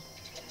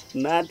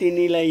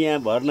 नातिनीलाई यहाँ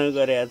भर्ना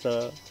गरेको छ।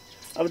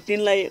 अब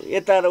तिनलाई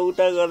यता र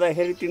उता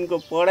गर्दाखेरि तिनको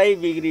पढाइ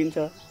बिग्रिन्छ।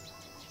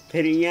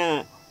 फेरि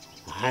यहाँ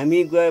हामी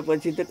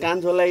गएपछि त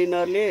कान्छोलाई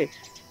यिनीहरूले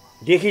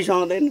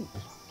देखिसक्दैन।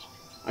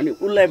 अनि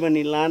उसलाई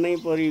पनि लानै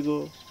परिगयो।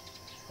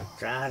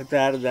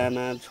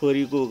 चारजना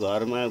छोरीको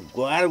घरमा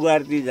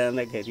गुहारती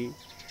जाँदाखेरि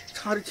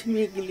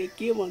छरछिमेकीले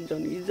के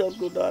भन्छन्,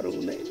 इज्जतको डर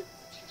हुँदैन।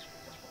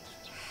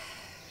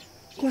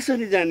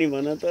 कसरी जाने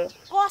भन त?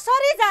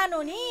 कसरी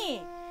जानु नि?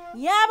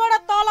 यहाँबाट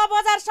तल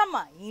बजारसम्म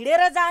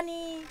हिँडेर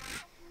जाने,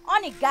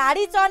 अनि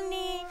गाडी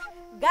चढ्ने।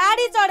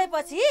 गाडी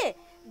चढेपछि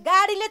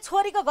गाडीले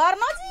छोरीको घर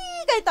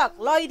नजिकै तक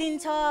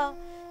लैदिन्छ,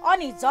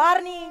 अनि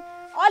झर्ने,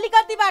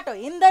 अलिकति बाटो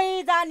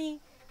हिँड्दै जाने,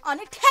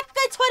 अनि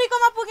ठ्याक्कै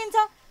छोरीकोमा पुगिन्छ।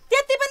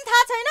 त्यति पनि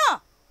थाहा छैन?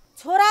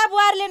 छोरा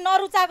बुहारीले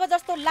नरुचाएको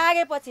जस्तो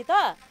लागेपछि त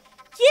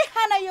के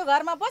खान यो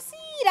घरमा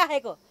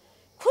बसिराखेको,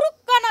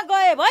 खुरुक्क न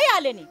गए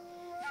भइहाल्यो नि।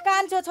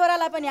 कान्छो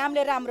छोरालाई पनि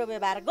हामीले राम्रो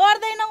व्यवहार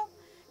गर्दैनौँ,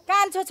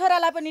 कान्छो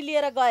छोरालाई पनि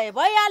लिएर गए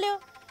भइहाल्यो।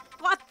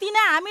 कति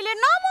नै हामीले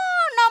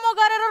नमो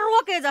गरेर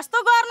रोके जस्तो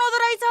गर्नुहुँदो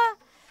रहेछ।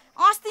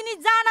 अस्ति नि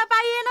जान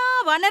पाइएन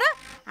भनेर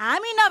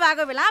हामी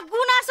नभएको बेला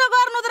गुनासो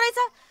गर्नुहुँदो रहेछ।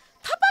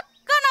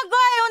 थपक्क न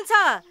गए हुन्छ,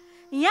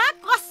 यहाँ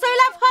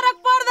कसैलाई फरक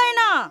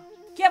पर्दैन।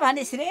 के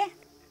भनिस् रे?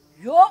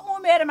 यो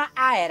उमेरमा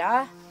आएर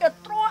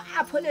यत्रो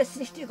आफूले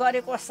सृष्टि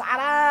गरेको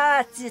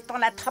सारा चिज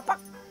तँलाई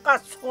थपक्क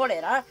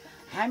छोडेर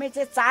हामी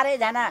चाहिँ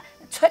चारैजना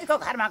छोरीको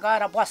घरमा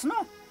गएर बस्नु,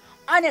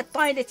 अनि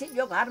तैँले चाहिँ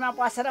यो घरमा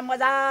बसेर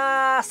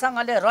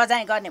मजासँगले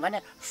रजाइ गर्ने भने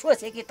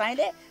सोचे कि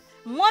तैँले?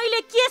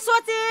 मैले के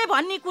सोचे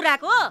भन्ने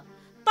कुराको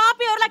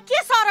तपाईँहरूलाई के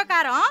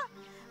सरोकार?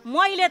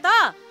 मैले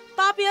त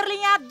तपाईँहरूले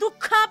यहाँ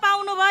दुःख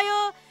पाउनु भयो,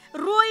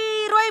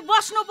 रोई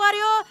बस्नु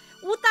पर्यो,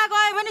 उता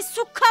गयो भने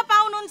सुख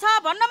पाउनुहुन्छ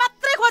भन्न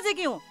मात्रै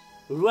खोजेकी हुँ।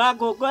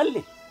 रुवाको कसले?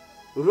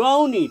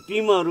 रुवाउने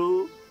तिमीहरू।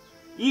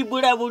 यी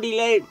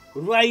बुढाबुढीलाई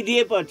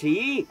रुवाइदिएपछि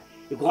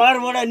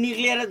घरबाट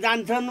निक्लिएर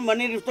जान्छन्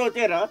भनेर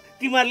सोचेर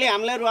तिमीहरूले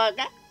हामीलाई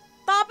रुवाएका?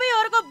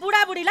 तपाईँहरूको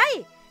बुढाबुढीलाई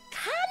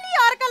खालि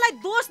अर्कालाई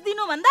दोष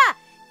दिनुभन्दा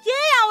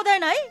केही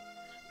आउँदैन है।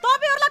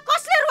 तपाईँहरूलाई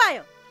कसले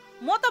रुवायो?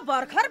 म त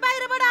भर्खर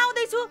बाहिरबाट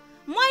आउँदैछु,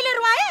 मैले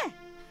रुवाएँ?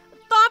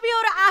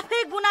 तपाईँहरू आफै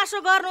गुनासो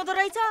गर्नुहुँदो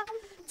रहेछ।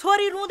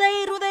 छोरी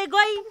रुँदै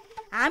गई,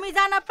 हामी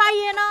जान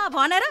पाइएन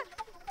भनेर,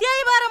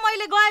 त्यही भएर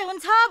मैले गए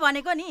हुन्छ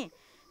भनेको नि।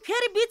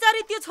 फेरि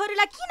बिचारी त्यो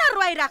छोरीलाई किन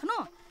रुवाइराख्नु?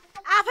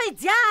 आफै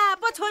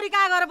ज्याप छोरी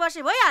कहाँ गएर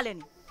बसे भइहाल्यो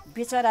नि।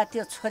 बिचरा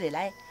त्यो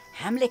छोरीलाई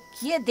हामीले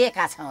के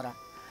दिएका छौँ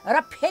र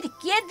फेरि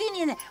के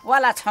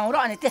दिनेवाला छौँ र?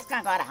 अनि त्यस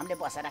कहाँ गएर हामीले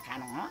बसेर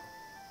खानु?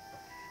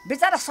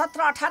 बिचरा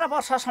 17-18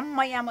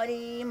 वर्षसम्म यहाँ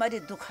मरी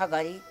दुःख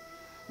गरी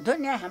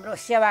दुनियाँ हाम्रो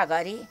सेवा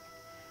गरी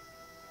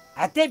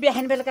त्यही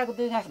बिहान बेलुकाको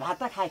 2 गाँस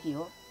भात त खाएकी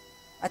हो।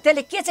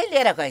 त्यसले के चाहिँ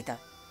लिएर गयो त?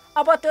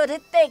 अब त्यो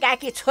रित्तै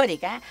गएकी छोरी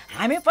कहाँ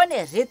हामी पनि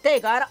रित्तै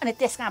गएर अनि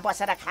त्यस कहाँ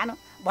बसेर खानु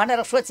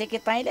भनेर सोचे कि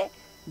तैँले?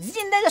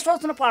 जिन्दगी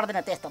सोच्नु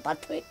पर्दैन त्यस्तो त,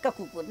 ठुक्क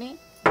कुकुर नि।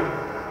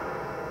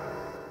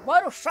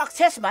 बरु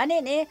सक्सेस भने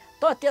नि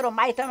त तेरो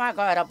माइतमा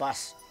गएर बस,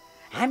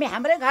 हामी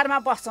हाम्रै घरमा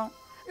बस्छौँ।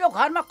 यो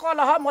घरमा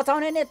कलह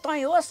मचाउने नि तँ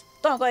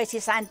होस्, तँ गएपछि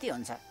शान्ति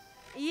हुन्छ।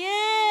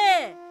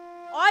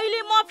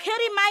 अहिले म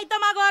फेरि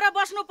माइतमा गएर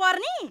बस्नु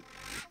पर्ने?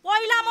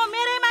 पहिला म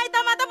मेरै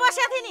माइतमा त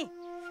बसेको थिएँ नि।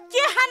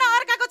 के खान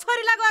अर्काको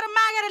छोरीलाई गएर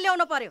मागेर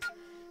ल्याउनु पर्यो?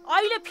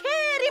 अहिले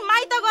फेरि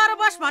माइत गएर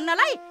बस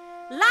भन्नलाई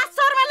लाज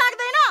शर्म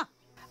लाग्दैन?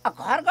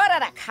 घर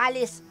गरेर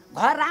खालिस्,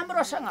 घर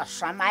राम्रोसँग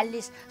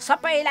सम्हालिस्,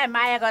 सबैलाई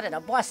माया गरेर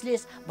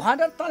बस्लिस्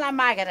भनेर तँलाई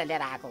मागेर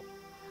लिएर आएको।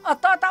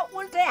 त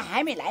उल्टै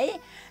हामीलाई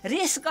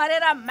रिस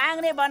गरेर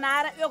माग्ने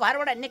बनाएर यो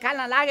घरबाट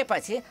निकाल्न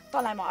लागेपछि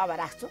तँलाई म अब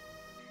राख्छु।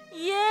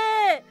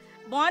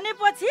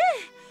 भनेपछि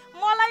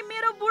मलाई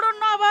मेरो बुढो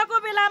नभएको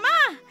बेलामा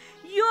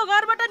यो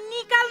घरबाट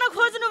निकाल्न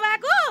खोज्नु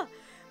भएको?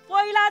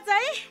 पहिला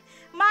चाहिँ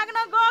माग्न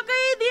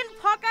गएकै दिन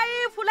फकाइ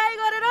फुलाइ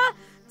गरेर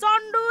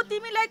चण्डु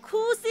तिमीलाई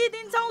खुसी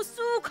दिन्छौ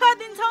सुख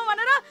दिन्छौ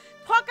भनेर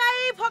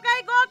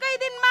फकाइ गएकै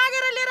दिन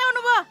मागेर लिएर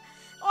आउनुभयो।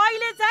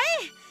 अहिले चाहिँ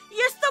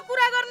यस्तो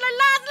कुरा गर्नलाई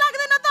लाज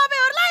लाग्दैन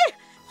तपाईहरुलाई?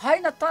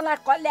 हैन तँलाई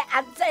कसले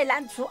आजै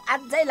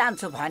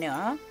लान्छु भन्यो?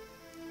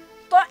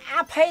 त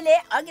आफैले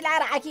अघि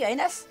लाएर आकी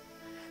हैनस्?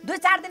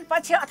 2-4 दिन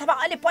पछि अथवा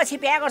अलि पछि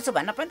बिहा गर्छु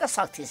भन्न पनि त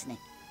सक्थिस् नि।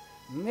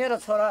 मेरो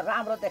छोरो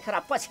राम्रो देखेर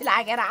पछि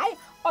लागेर आए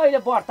अहिले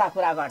बढ्ता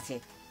कुरा गर्छे।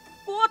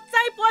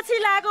 कोच्चाइ पछि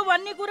लाग्यो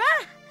भन्ने कुरा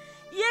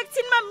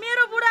एकछिनमा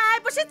मेरो बुढा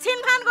आएपछि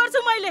छिनफान गर्छु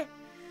मैले।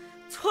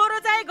 छोरो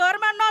चाहिँ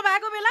घरमा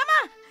नभएको बेलामा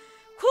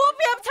खुब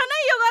हेप्छ नै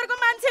यो घरको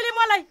मान्छेले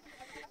मलाई।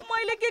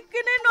 मैले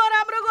के नै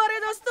नराम्रो गरे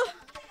जस्तो।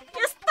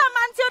 यस्ता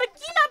मान्छेहरु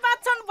किन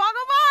बाँच्छन्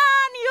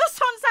भगवान यो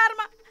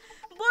संसारमा?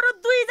 बरु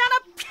 2 जना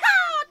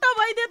फ्याट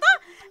भइदिए त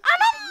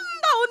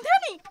आनन्द हुन्थ्यो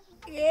नि।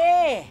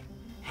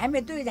 हामी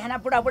 2 जना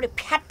बुढाबुढी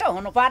फ्याट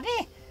हुनुपर्ने?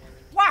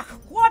 वाह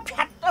को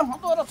फ्याट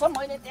हुँदो रहेछ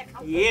मैले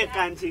देखाउ।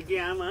 कान्छीकी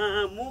आमा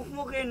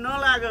मुखै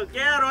नलाग्यो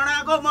के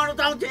रणाको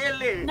मर्ताउँछ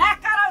यसले।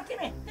 नकाराउ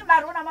तिमीलाई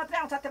रुन मात्रै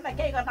आउँछ, तिमीलाई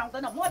केही गर्न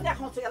आउँदैन। म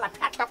देखाउँछु यसलाई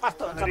फ्याट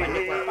कस्तो हुन्छ भन्ने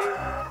कुरा।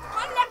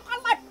 कसले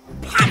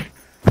फ्याट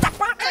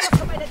चपाटेर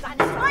मैले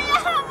जाने।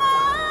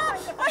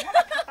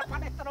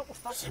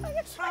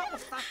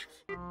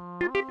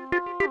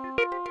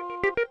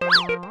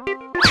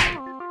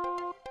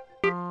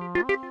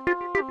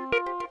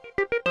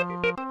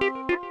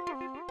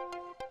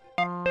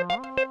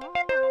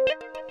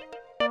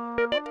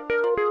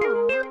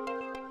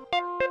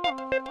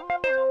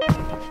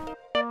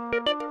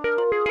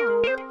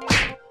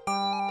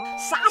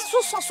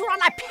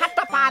 ससुरालाई फ्याट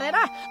पारेर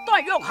त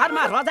यो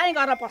घरमा रजाइ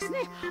गरेर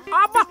बस्ने।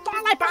 अब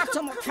तँलाई पार्छु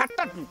म फ्याट।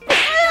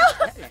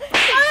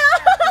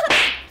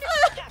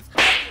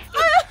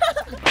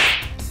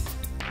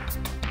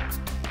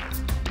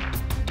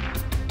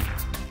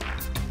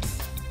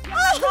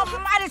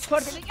 मारी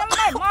छोडिदिने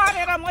यसलाई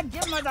मरेर म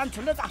जेलमा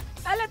जान्छु ल त।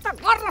 यसले त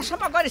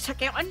गर्नसम्म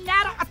गरिसके।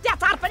 अन्याय र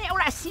अत्याचार पनि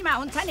एउटा सीमा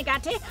हुन्छ नि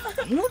गाँठी।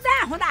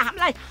 हुँदा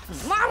हामीलाई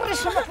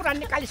मार्नेसम्म कुरा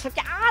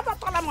निकालिसके। आज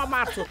तँलाई म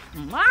मार्छु,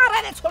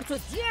 मारेर छोड्छु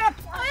जे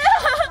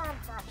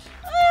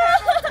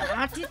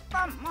घाँटी त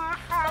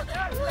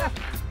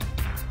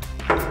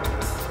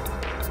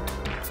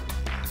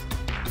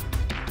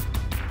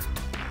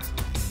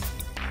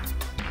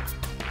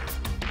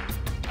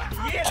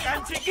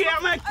कान्छीकी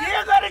आमा के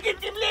गरेकी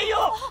तिमीले?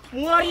 यो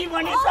मरी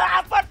भने त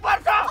आपत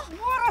पर्छ।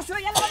 मरसु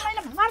यसलाई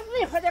मैले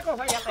मार्नै खोजेको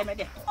हो यसलाई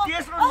मैले।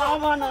 त्यसो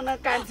नभन न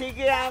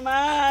कान्छीकी आमा,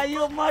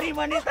 यो मरी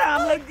भने त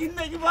हामीलाई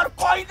जिन्दगीभर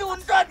कैद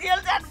हुन्छ, जेल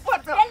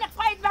जानुपर्छ। यसले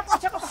कैदमा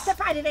बसेको कस्तो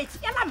पारिरहेछ?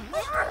 यसलाई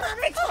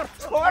मार्नै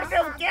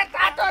छोड्देऊ के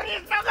तातो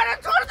रिस नगरेर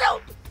छोड्देऊ।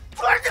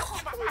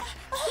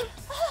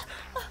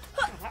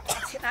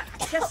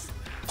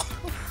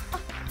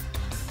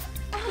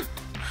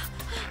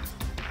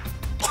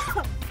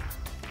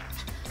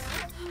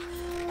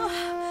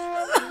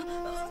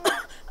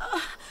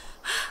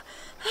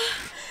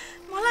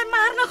 मलाई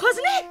मार्न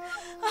खोज्ने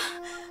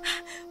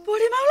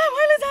बुढी माउलाई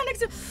मैले जानेको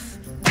छु।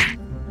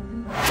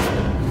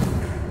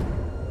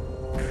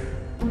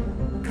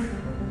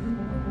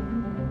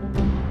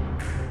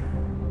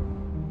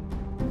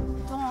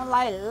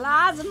 तँलाई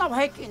लाज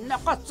नभएकी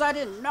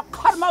नकचरी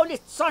नखरमौली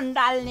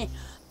चण्डाल्ने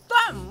त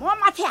म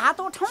माथि हात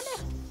उठाउने?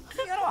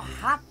 तेरो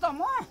हात त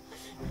म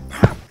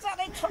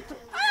भाँच्चरै छोड्छु।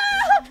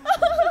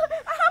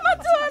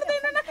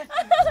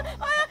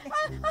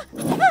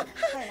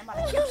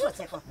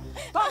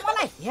 त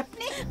मलाई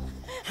हेप्ने?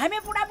 हामी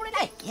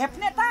बुढाबुढीलाई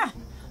हेप्ने त?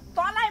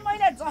 तँलाई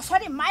मैले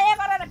जसरी माया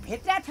गरेर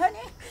भेट्या थियो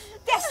नि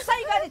त्यसै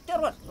गरी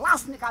तेरो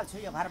लास निकाल्छु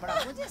यो घरबाट,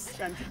 बुझिस्?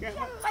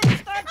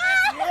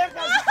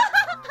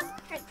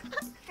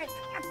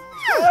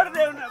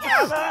 छोड्देऊ न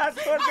बाबा,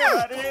 छोड्देऊ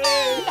अरे।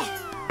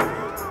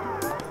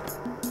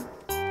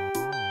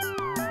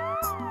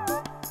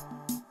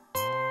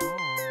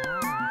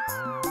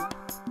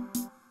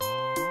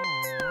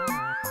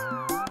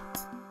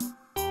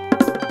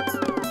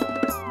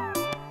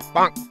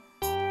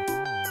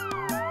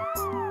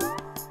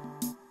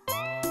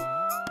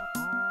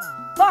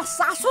 त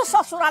सासू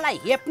ससुरालाई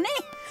हेप्ने?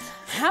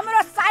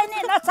 हाम्रो चाहिने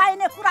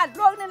नचाहिने कुरा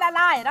लोग्नेलाई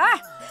लाएर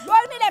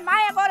लोग्नेले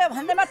माया गर्यो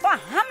भन्दैमा त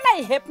हामीलाई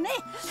हेप्ने?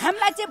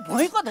 हामीलाई चाहिँ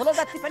भुइँको धुलो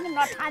जति पनि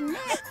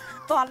नठान्ने?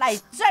 तँलाई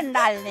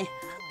चण्डाल्ने।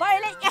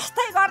 तैँले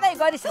यस्तै गर्दै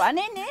गरिस्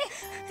भने नि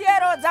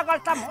तेरो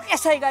जगल्टा म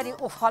यसै गरी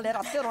उफलेर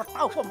तेरो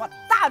टाउको म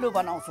तालु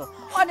बनाउँछु।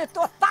 अनि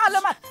त्यो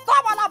तालुमा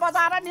तबला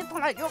बजाएर नि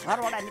तँलाई यो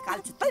घरबाट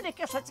निकाल्छु। तैँले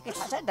के सोच के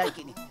खास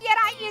ढल्किने?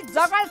 तेरा यी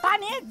जगल्टा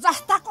नि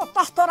जस्ताको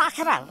तस्तो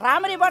राखेर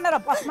राम्री बनेर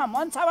बस्न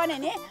मन छ भने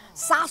नि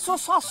सासू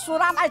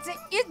ससुरालाई चाहिँ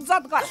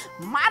इज्जत गर,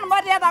 मान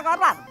मर्यादा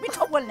गरेर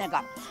मिठो बोल्ने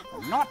गर।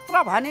 नत्र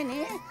भने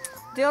नि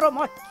तेरो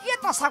म के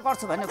दशा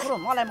गर्छु भन्ने कुरो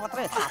मलाई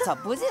मात्रै थाहा छ,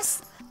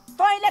 बुझिस्?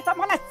 तैँले त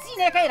मलाई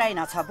चिनेकै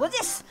रहेनछ,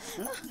 बुझिस्?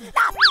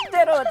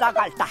 तेरो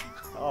जगल्टा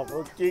अब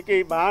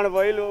के भाँड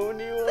भैलो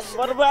हुने हो,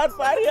 बर्बाद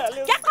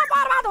पारिहाल्यो। के को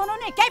बर्बाद हुनु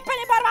नि? केही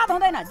पनि बर्बाद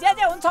हुँदैन। जे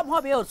हुन्छ म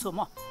बेहोर्छु।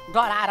 म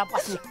डराएर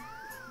बस्ने।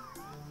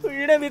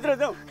 हिँडे भित्र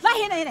जाऊ। ल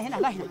हिँड।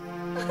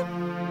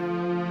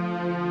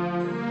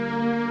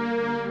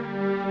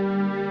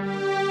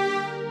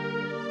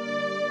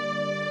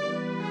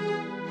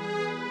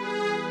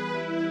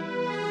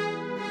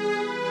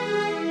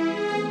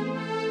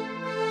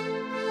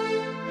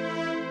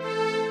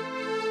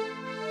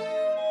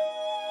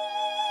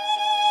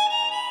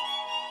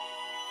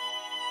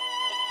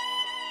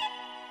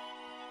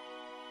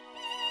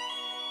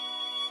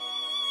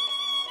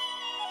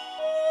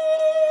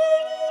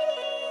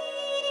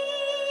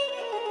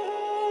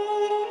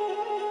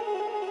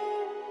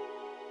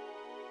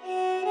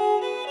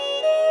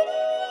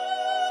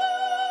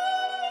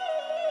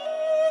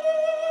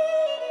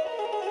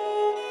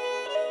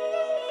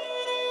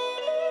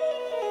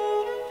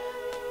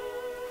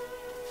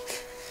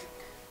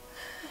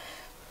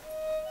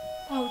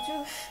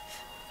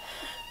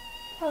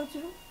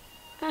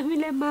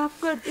 हामीलाई माफ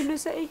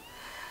गरिदिनुस् है।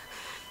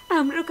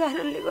 हाम्रो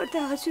कारणले गर्दा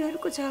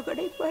हजुरहरूको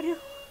झगडै पर्यो।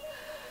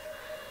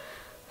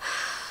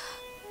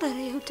 तर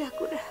एउटा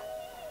कुरा,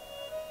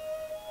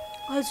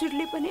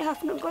 हजुरले पनि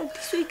आफ्नो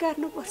गल्ती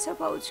स्वीकार्नुपर्छ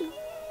भाउजू।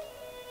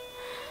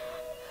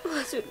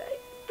 हजुरलाई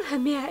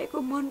हामी आएको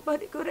मन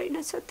परेको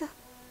रहेनछ त।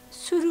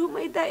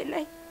 सुरुमै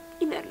दाइलाई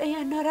यिनीहरूलाई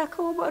यहाँ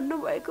नराखौँ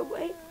भन्नुभएको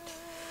भए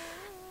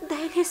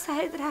दाइले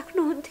सायद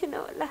राख्नुहुन्थेन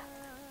होला।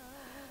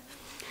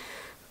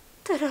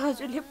 तर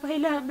हजुरले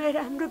पहिला हामीलाई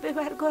राम्रो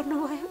व्यवहार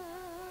गर्नुभयो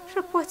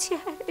र पछि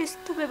आएर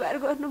यस्तो व्यवहार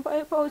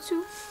गर्नुभयो भाउजू।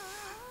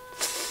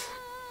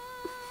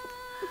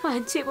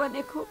 मान्छे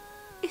भनेको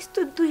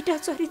यस्तो दुईटा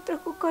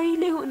चरित्रको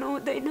कहिले हुनु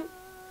हुँदैन।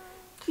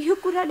 यो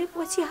कुराले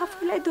पछि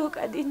आफूलाई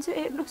धोका दिन्छ।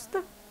 हेर्नुहोस् त,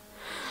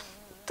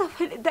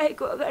 तपाईँले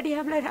दाइको अगाडि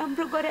हामीलाई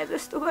राम्रो गरे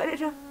जस्तो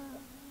गरेर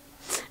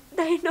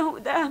दाइ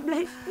नहुँदा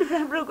हामीलाई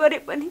राम्रो गरे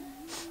पनि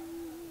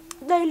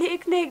दाइले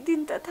एक न एक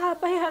दिन त थाहा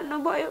पाइहाल्नु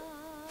भयो।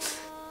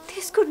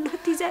 त्यसको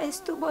नतिजा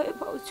यस्तो भयो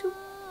भाउजू।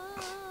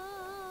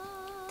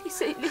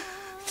 त्यसैले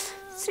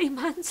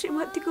श्रीमान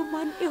श्रीमतीको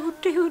मन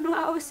एउटै हुनु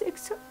आवश्यक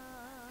छ।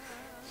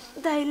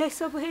 दाइलाई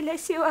सबैलाई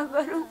सेवा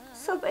गरौँ,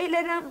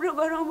 सबैलाई राम्रो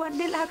गरौँ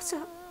भन्ने लाग्छ।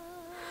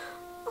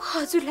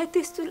 हजुरलाई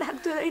त्यस्तो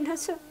लाग्दो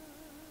रहेनछ।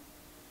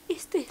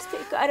 यस्तै यस्तै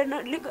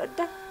कारणहरूले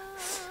गर्दा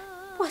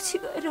पछि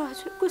गएर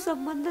हजुरको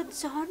सम्बन्ध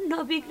झन्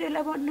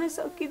नबिग्रेला भन्न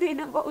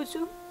सकिँदैन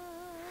भाउजू।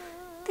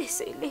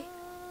 त्यसैले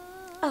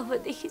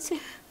अबदेखि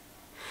चाहिँ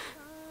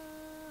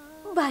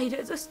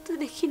बाहिर जस्तो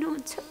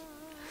देखिनुहुन्छ,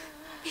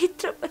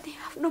 भित्र पनि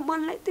आफ्नो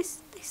मनलाई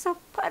त्यस्तै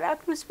सफा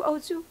राख्नुहोस्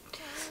भाउजू।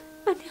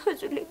 अनि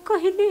हजुरले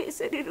कहिले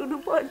यसरी रुनु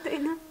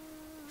पर्दैन।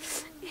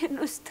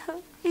 हेर्नुहोस् त,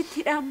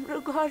 यति राम्रो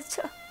घर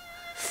छ,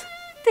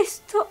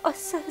 त्यस्तो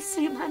असल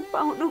श्रीमान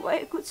पाउनु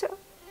भएको छ।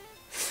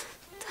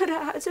 तर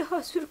आज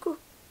हजुरको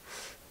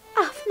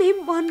आफ्नै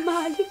मनमा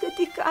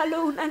अलिकति कालो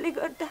हुनाले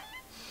गर्दा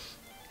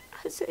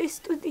आज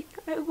यस्तो दिन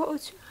आयो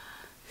भाउजू।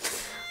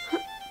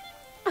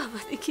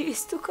 अबदेखि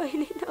यस्तो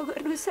कहिले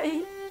नगर्नुहोस्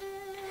है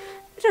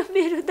र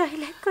मेरो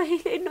दाइलाई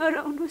कहिले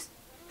नराउनुहोस्।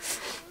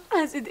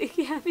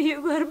 आजदेखि हामी यो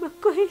घरमा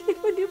कहिले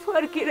पनि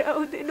फर्केर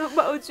आउँदैनौँ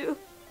भाउजू।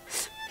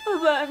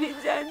 अब हामी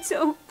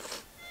जान्छौँ।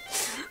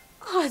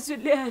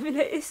 हजुरले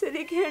हामीलाई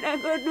यसरी घृणा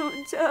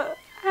गर्नुहुन्छ,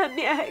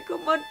 हामी आएको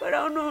मन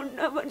पराउनुहुन्न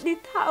भन्ने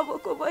थाहा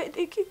भएको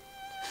भएदेखि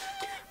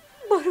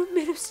बरु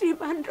मेरो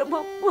श्रीमान र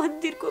म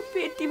मन्दिरको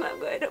पेटीमा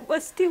गएर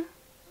बस्थ्यौँ।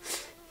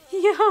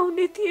 यहाँ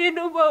आउने थिएन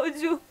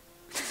भाउजू।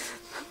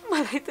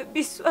 मलाई त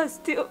विश्वास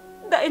थियो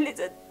दाइले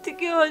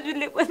जत्तिकै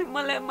हजुरले पनि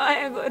मलाई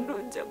माया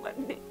गर्नुहुन्छ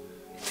भन्ने।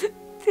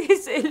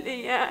 त्यसैले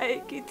यहाँ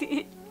आएकी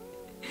थिएँ।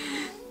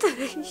 तर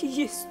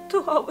यस्तो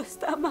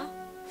अवस्थामा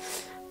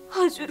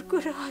हजुरको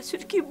र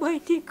हजुरकी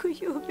बहिनीको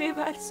यो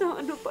व्यवहार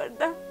सहनु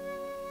पर्दा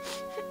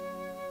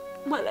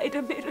मलाई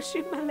र मेरो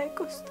श्रीमानलाई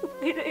कस्तो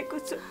भइरहेको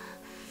छ।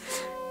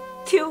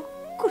 त्यो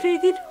कुनै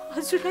दिन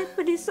हजुरलाई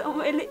पनि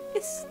समयले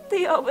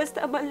यस्तै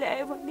अवस्थामा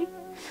ल्यायो भने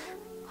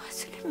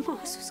हजुरले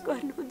महसुस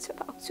गर्नुहुन्छ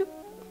भाउजू।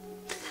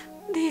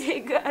 धेरै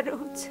गाह्रो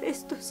हुन्छ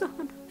यस्तो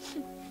सहन।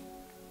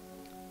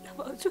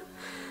 भाउजू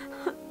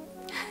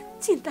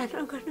चिन्ता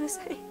नगर्नुहोस्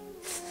है।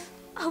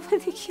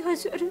 अबदेखि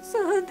हजुर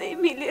सधैँ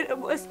मिलेर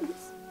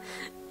बस्नुहोस्।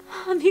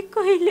 हामी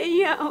कहिले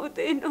यहाँ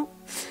आउँदैनौँ।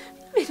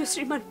 मेरो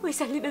श्रीमान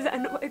पैसा लिन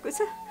जानुभएको छ।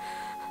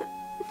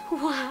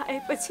 उहाँ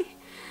आएपछि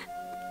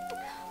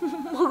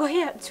म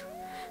गइहाल्छु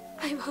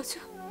है भाउजू।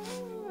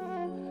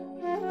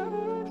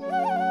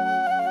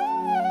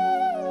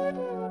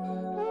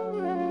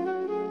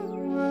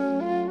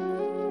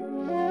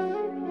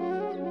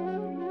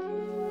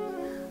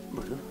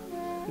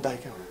 दाइ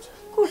कहाँ हुनुहुन्छ?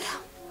 कोठा।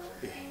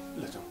 ए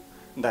ल जाउँ,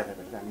 दाइलाई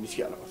भेटेर हामी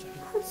निस्किहाल्नु पर्छ।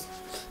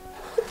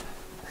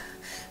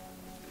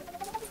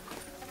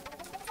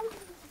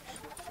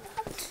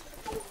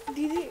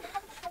 दिदी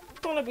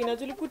तँलाई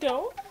भिनाजुले कुट्या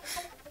हो?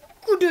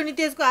 कुट्यो नि,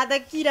 त्यसको हात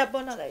किरा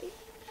बनालाई।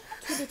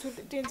 छुट्यो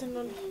छुट्यो, टेन्सन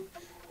नले,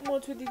 म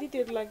छु दिदी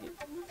तेरो लागि।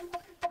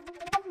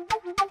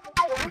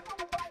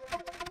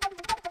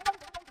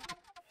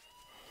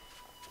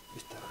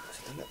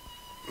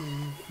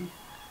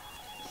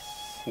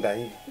 दाइ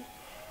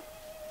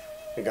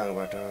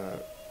गाउँबाट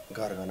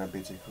गरगहना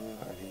बेचेको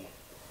अनि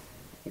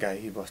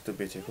गाई वस्तु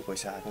बेचेको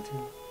पैसा आएको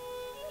थियो।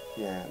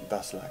 यहाँ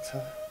 10 लाख छ।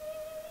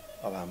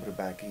 अब हाम्रो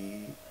बाँकी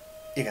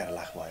 11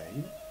 लाख भयो है।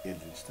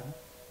 हेरिदिनुहोस् त।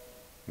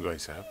 गाई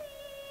साहब,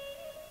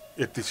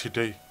 यति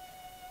छिटै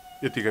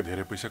यतिका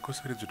धेरै पैसा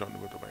कसरी जुटाउनु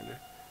भयो तपाईँले?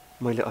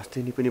 मैले अस्ति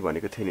नै पनि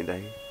भनेको थिएँ नि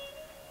दाइ,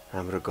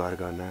 हाम्रो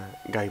गरगहना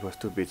गाई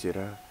वस्तु बेचेर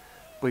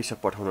पैसा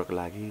पठाउनको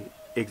लागि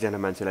एकजना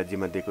मान्छेलाई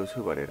जिम्मा दिएको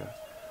छु भनेर।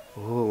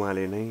 हो,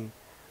 उहाँले नै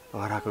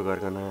हराएको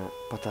गरगहना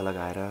पत्ता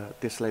लगाएर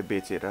त्यसलाई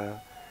बेचेर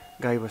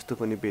गाई वस्तु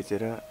पनि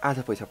बेचेर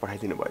आधा पैसा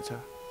पठाइदिनु भएछ।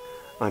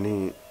 अनि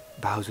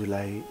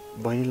भाउजूलाई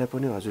बहिनीलाई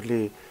पनि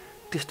हजुरले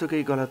त्यस्तो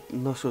केही गलत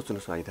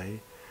नसोच्नुहोस् है दाइ।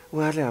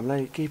 उहाँहरूले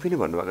हामीलाई केही पनि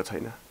भन्नुभएको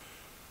छैन।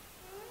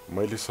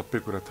 मैले सबै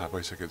कुरा थाहा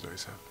पाइसकेँ जय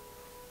साहब।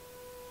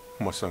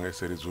 मसँग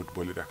यसरी झुट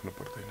बोलिराख्नु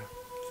पर्दैन।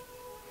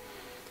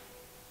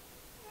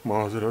 म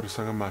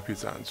हजुरहरूसँग माफी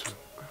चाहन्छु।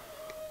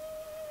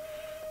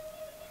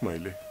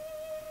 मैले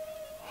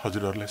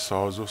हजुरहरूलाई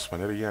सहज होस्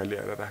भनेर यहाँ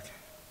ल्याएर राखेँ।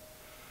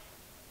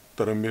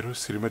 तर मेरो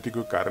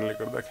श्रीमतीको कारणले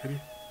गर्दाखेरि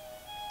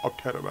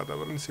अप्ठ्यारो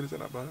वातावरण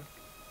सिर्जना भयो।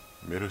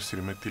 मेरो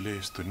श्रीमतीले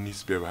यस्तो नीच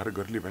व्यवहार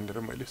गर्ली भनेर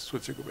मैले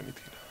सोचेको पनि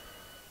थिइनँ।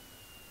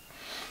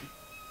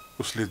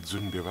 उसले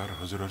जुन व्यवहार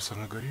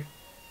हजुरहरूसँग गरे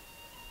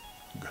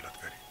गलत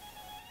गरे।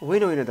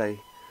 होइन होइन दाई,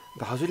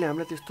 हजुरले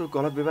हामीलाई त्यस्तो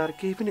गलत व्यवहार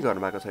केही पनि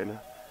गर्नुभएको छैन।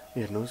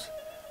 हेर्नुहोस्,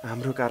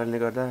 हाम्रो कारणले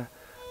गर्दा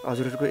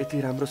हजुरहरूको यति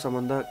राम्रो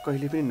सम्बन्ध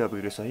कहिले पनि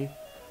नबिग्रियोस् है।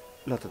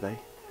 ल त दाई,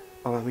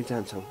 अब हामी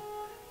जान्छौँ।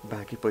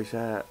 बाँकी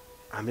पैसा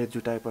हामीले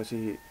जुटाएपछि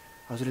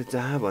हजुरले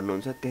जहाँ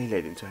भन्नुहुन्छ त्यहीँ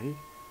ल्याइदिन्छ है।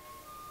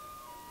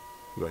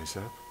 भाइ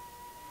साहब,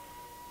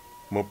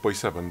 म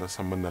पैसाभन्दा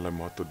सम्बन्धलाई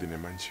महत्त्व दिने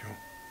मान्छे हुँ।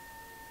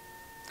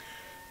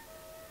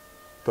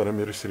 तर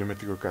मेरो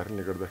श्रीमतीको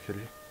कारणले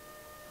गर्दाखेरि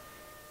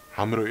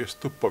हाम्रो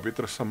यस्तो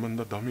पवित्र सम्बन्ध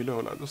धमिलो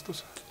होला जस्तो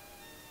छ।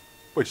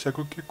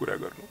 पैसाको के कुरा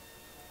गर्नु?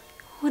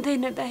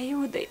 हुँदैन दाइ,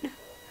 हुँदैन।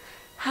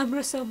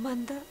 हाम्रो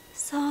सम्बन्ध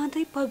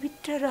सधैँ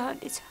पवित्र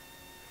रहनेछ।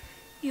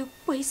 यो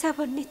पैसा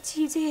भन्ने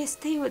चिजै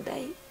यस्तै हो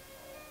दाइ।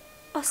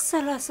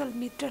 असल असल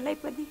मित्रलाई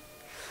पनि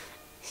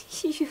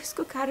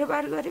यसको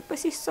कारोबार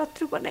गरेपछि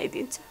शत्रु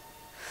बनाइदिन्छ।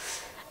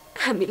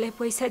 हामीलाई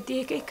पैसा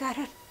दिएकै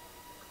कारण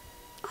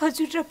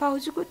हजुर र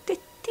भाउजूको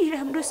त्यति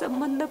राम्रो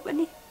सम्बन्ध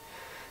पनि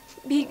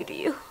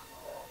बिग्रियो।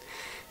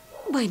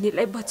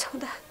 बहिनीलाई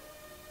बचाउँदा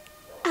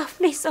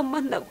आफ्नै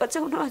सम्बन्ध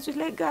बचाउन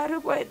हजुरलाई गाह्रो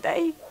भयो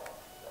दाइ।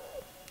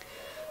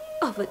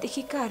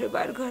 अबदेखि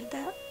कारोबार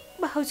गर्दा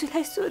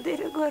भाउजूलाई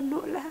सोधेर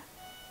गर्नुहोला।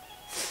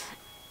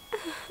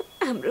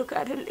 हाम्रो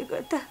कारणले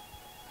गर्दा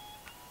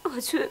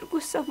हजुरहरूको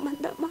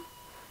सम्बन्धमा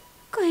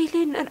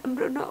कहिले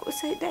नराम्रो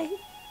नहोस् है दाइ।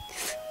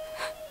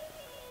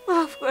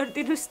 माफ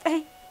गरिदिनुहोस् दाइ,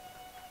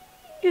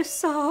 यो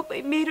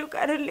सबै मेरो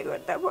कारणले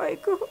गर्दा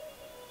भएको।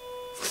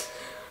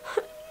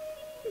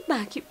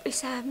 बाँकी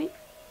पैसा हामी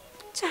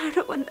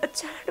चाँडोभन्दा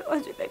चाँडो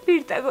हजुरलाई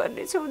फिर्ता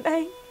गर्नेछौँ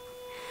दाइ।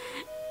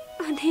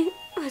 अनि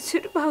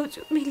हजुर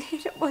भाउजू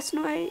मिलेर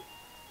बस्नु है।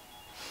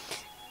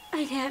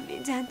 अहिले हामी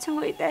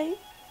जान्छौँ है दाइ।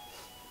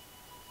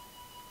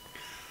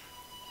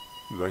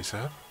 भाइ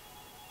साहब,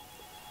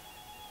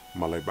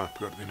 मलाई माफ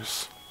गरिदिनुहोस्।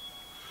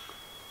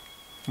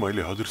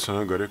 मैले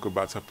हजुरसँग गरेको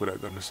बाचा पुरा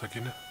गर्न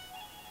सकिनँ।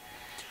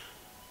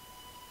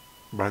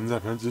 भान्जा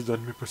भान्जी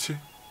जन्मेपछि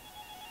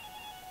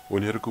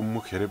उनीहरूको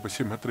मुख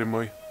हेरेपछि मात्रै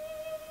म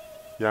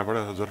यहाँबाट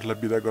हजुरलाई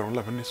बिदा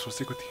गरौँला भन्ने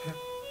सोचेको थिएँ।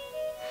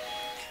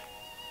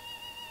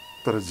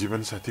 तर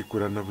जीवनसाथी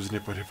कुरा नबुझ्ने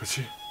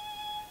परेपछि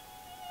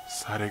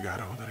साह्रै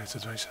गाह्रो हुँदो रहेछ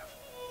ज्वाइँ साहब,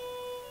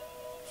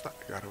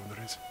 साह्रै गाह्रो हुँदो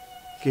रहेछ।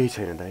 केही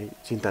छैन दाइ,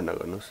 चिन्ता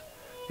नगर्नुहोस्।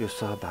 यो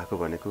सब भएको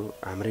भनेको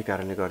हाम्रै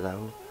कारणले गर्दा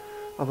हो।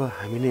 अब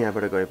हामी नै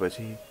यहाँबाट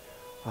गएपछि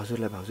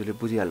हजुरलाई भाउजूले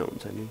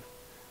बुझिहाल्नुहुन्छ नि।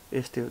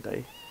 यस्तै हो दाइ,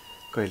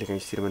 कहिलेकाहीँ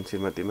श्रीमान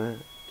श्रीमतीमा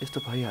यस्तो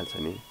भइहाल्छ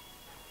नि।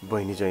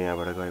 बहिनी चाहिँ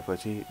यहाँबाट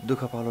गएपछि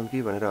दुःख पाउनु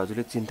कि भनेर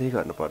हजुरले चिन्तै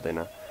गर्नु पर्दैन।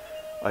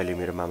 अहिले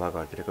मेरो मामा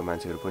घरतिरको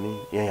मान्छेहरू पनि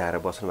यहीँ आएर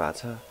बस्नु भएको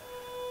छ।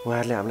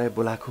 उहाँहरूले हामीलाई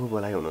बोलाएको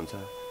बोलाइ हुनुहुन्छ।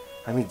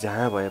 हामी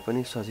जहाँ भए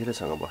पनि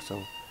सजिलैसँग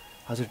बस्छौँ।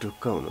 हजुर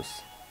ढुक्क हुनुहोस्।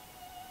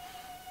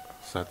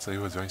 साँच्चै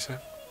हो ज्वाइँ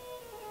साहब,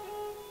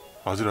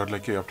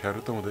 हजुरहरूलाई केही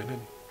अप्ठ्यारो त हुँदैन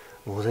नि?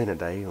 हुँदैन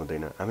दाइ,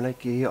 हुँदैन। हामीलाई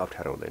केही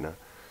अप्ठ्यारो हुँदैन।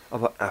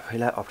 अब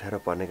आफैलाई अप्ठ्यारो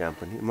पर्ने काम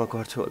पनि म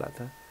गर्छु होला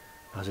त।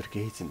 हजुर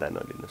केही चिन्ता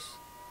नलिनुहोस्।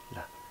 ल,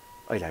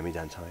 अहिले हामी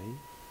जान्छौँ है।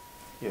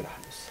 यो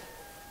राख्नुहोस्,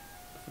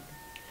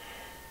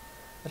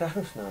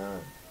 राख्नुहोस् न,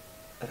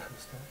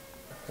 राख्नुहोस् न।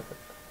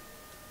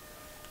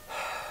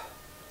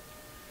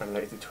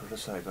 हामीलाई यति ठुलो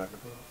सहयोग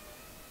गर्नुभयो।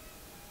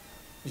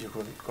 यो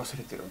गुण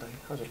कसरी तिराउँदा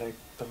हजुरलाई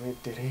एकदमै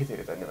धेरै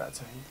धेरै धन्यवाद छ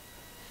है।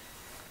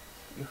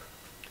 यो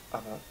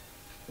अब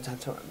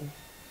जान्छौँ हामी।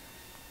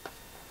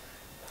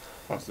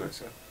 हस् दाइ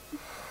साहब,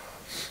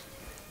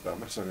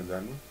 राम्रोसँग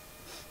जानु।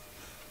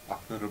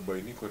 आफ्नो र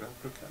बहिनीको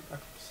राम्रो ख्याल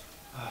राख्नुहोस्।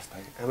 हस्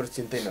दाइ, हाम्रो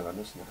चिन्तै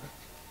नगर्नुहोस् न।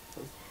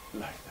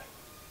 ल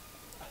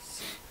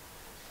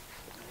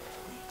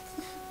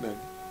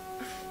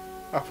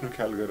आफ्नो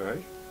ख्याल गर है,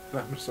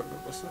 राम्रोसँग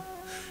बस।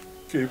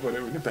 केही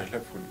पऱ्यो भने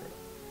दाइलाई फोन गर।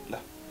 ल,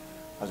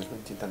 हजुर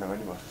पनि चिन्ता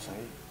नगर्ने बस्नुहोस् है।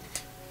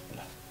 ल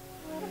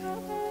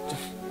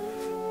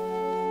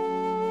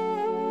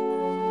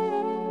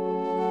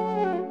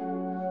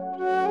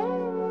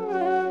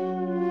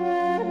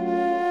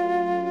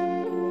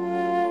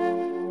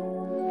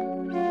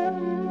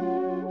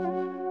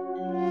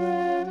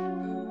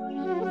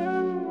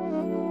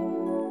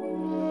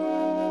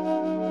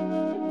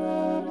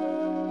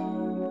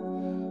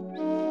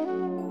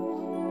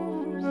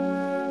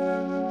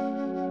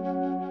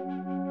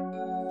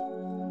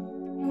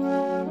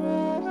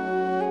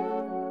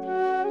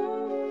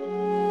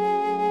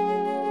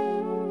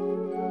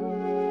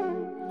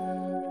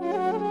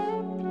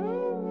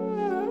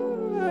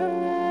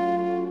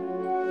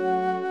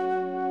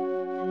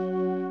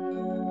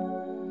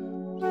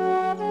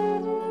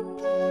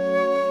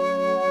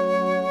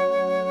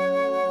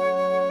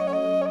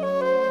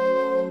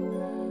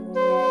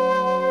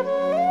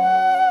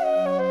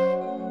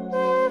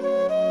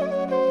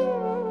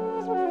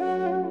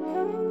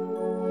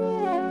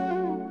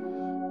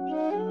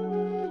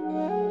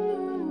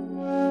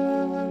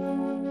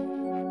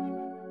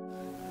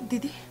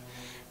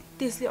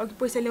त्यसले अघि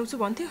पैसा ल्याउँछु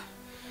भन्थ्यो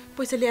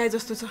पैसा ल्याए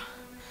जस्तो छ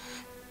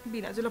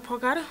बिनाजुलाई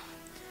फकाएर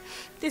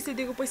त्यसले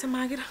दिएको पैसा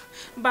मागेर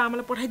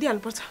बाआमालाई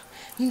पठाइदिइहाल्नुपर्छ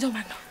हिँड्छौँ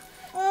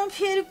माग्नु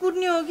फेरि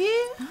कुट्ने हो कि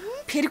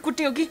फेरि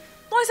कुट्ने हो कि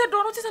तँ यसरी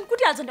डराउँछन्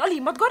कुटिहाल्छ नि अलि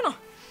हिम्मत गर्न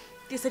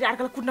त्यसरी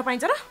अर्कालाई कुट्न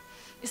पाइन्छ र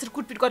यसरी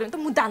कुटपिट गऱ्यो भने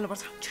त मुद्दा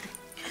हाल्नुपर्छ छिटो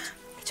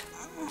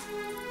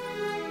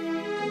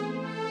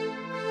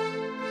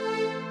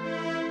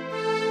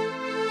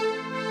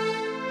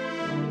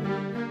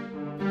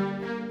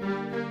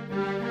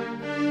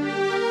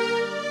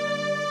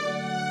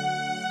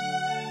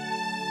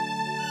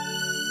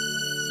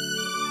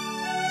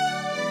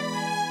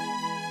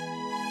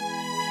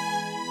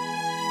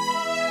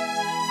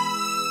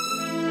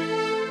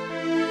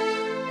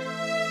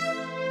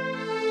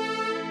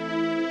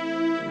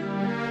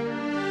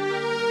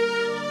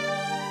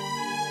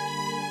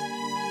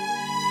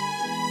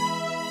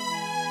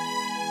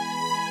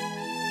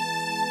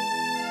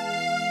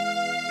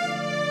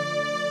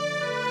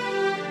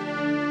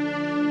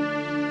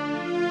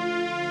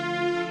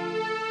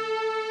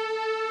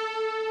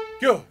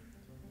के हो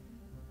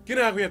किन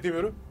आएको यहाँ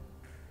तिमीहरू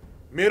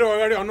मेरो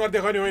अगाडि अनुहार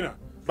देखाउने होइन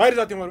बाहिर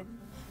जा तिमीहरू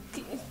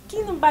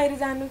किन बाहिर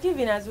जानु के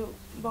भिनाजु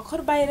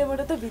भर्खर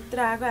बाहिरबाट त भित्र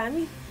आएको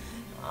हामी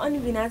अनि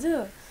भिनाजु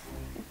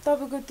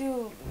तपाईँको त्यो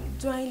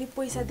ज्वाइँले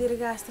पैसा दिएर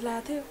गए जस्तो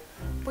लागेको थियो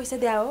पैसा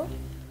दिया हो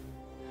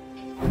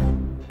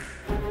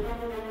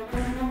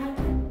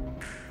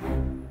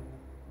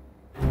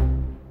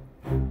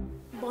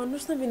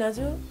भन्नुहोस् न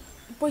भिनाजु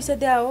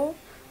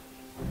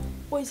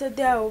पैसा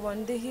दिया हो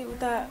भनेदेखि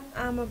उता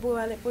आमा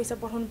बुवाले पैसा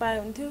पठाउनु पाए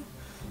हुन्थ्यो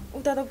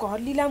उता त घर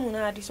लिलाम हुन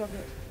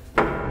आँटिसक्यो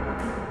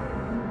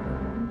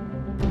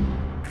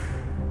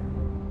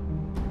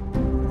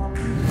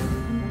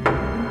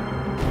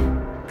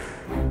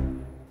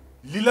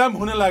लिलाम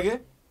हुन लागे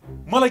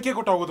मलाई के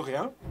को टाउको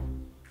दुखे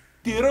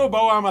तेरो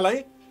बाउ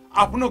आमालाई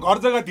आफ्नो घर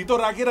जग्गा धितो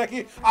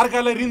राखी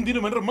अर्कालाई ऋण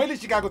दिनु भनेर मैले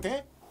सिकाएको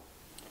थिएँ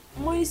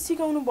मैले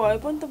सिकाउनु भए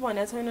पनि त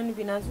भनेको छैन नि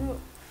भिनाजु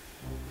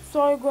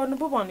सहयोग गर्नु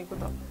पो भनेको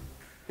त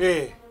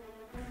ए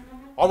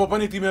अब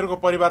पनि तिमीहरूको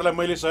परिवारलाई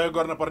मैले सहयोग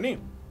गर्न पर्ने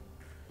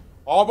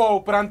अब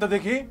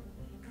उपरान्तदेखि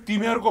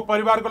तिमीहरूको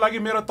परिवारको लागि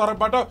मेरो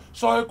तर्फबाट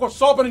सहयोगको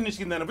स पनि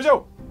निस्किँदैन बुझ्यौ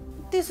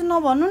त्यसो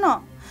नभन्नु न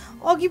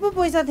अघि पो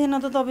पैसा थिएन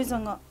त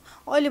तपाईसँग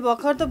अहिले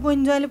भर्खर त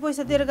बहिनी ज्वाइँले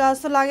पैसा दिएर गए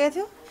जस्तो लागेको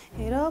थियो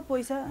हेर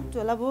पैसा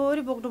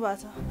झोलाभरि बोक्नु भएको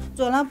छ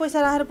झोलामा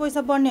पैसा राखेर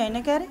पैसा बढ्ने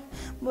होइन क्यारे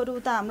बरु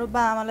उता हाम्रो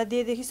बाआमालाई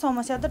दिएदेखि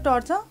समस्या त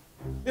टर्छ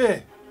ए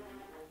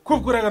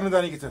खुब कुरा गर्न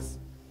जाने कि छस्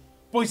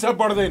पैसा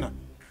बढ्दैन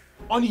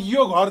अनि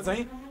यो घर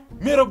चाहिँ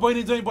मेरो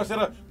बहिनी चाहिँ बसेर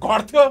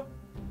घर थियो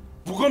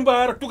भूकम्प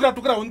आएर टुक्रा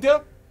टुक्रा हुन्थ्यो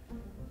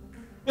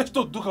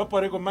यस्तो दुःख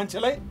परेको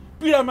मान्छेलाई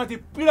पीडामाथि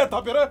पीडा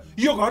थपेर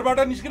यो घरबाट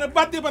निस्किन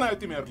बाध्य बनायो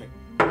तिमीहरूले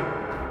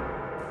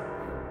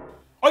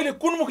अहिले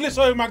कुन मुखले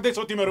सहयोग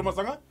माग्दैछौ तिमीहरू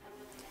मसँग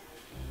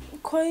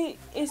खै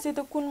यसै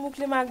त कुन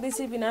मुखले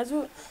माग्दैछ भिनाजु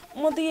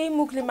म त यही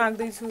मुखले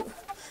माग्दैछु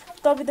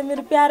तपाईँ त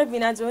मेरो प्यारो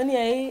भिनाजु हो नि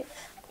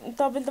है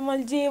तपाईँ त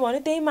मैले जे भने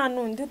त्यही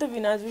मान्नुहुन्थ्यो त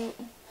भिनाजु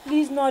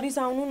प्लिज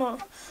नरिसाउनु न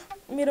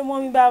मेरो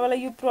मम्मी बाबालाई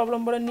यो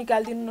प्रब्लमबाट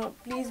निकालिदिनु न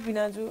प्लिज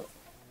भिनाजु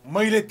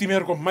मैले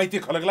तिमीहरूको माइती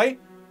खलकलाई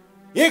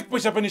एक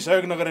पैसा पनि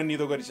सहयोग नगरेर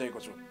निदो गरिसकेको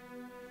छु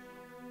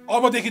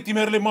अबदेखि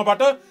तिमीहरूले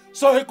मबाट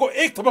सहयोगको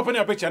एक थोपा पनि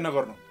अपेक्षा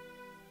नगर्नु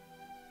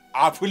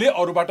आफूले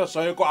अरूबाट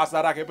सहयोगको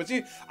आशा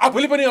राखेपछि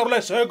आफूले पनि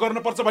अरूलाई सहयोग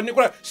गर्नुपर्छ भन्ने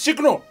कुरा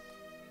सिक्नु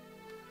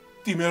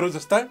तिमीहरू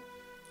जस्ता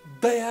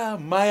दया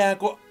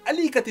मायाको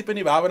अलिकति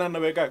पनि भावना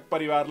नभएका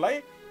परिवारलाई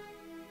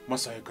म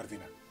सहयोग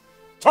गर्दिन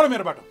छोड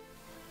मेरो बाटो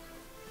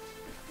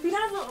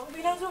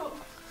भिनाजु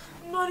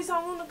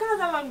नरिसाउनु न कहाँ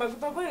जान लाग्नु भएको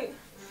तपाईँ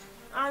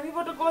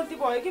हामीबाट गल्ती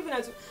भयो कि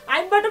भिनाजु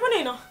हामीबाट पनि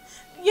होइन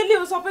यसले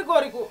हो सबै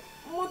गरेको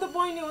म त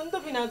बहिनी हो नि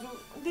त भिनाजु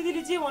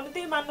दिदीले जे भन्यो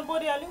त्यही मान्नु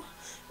परिहाल्यो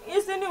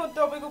यसै नै हो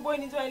तपाईँको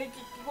बहिनी ज्वाइँले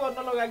के गर्न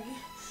लगाएकी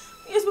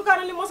यसको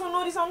कारणले मसँग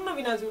नरिसाउनु न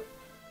भिनाजु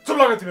चुप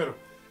लाग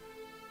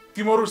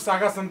तिमीहरू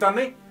सागा सन्तान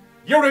नै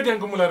एउटै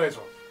ट्याङको मुला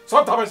रहेछौ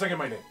सब थाहा भइसकेँ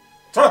मैले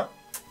छोड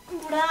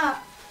बुढा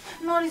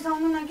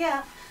नरिसाउनु न क्या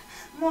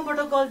मबाट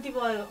गल्ती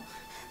भयो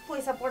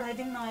पैसा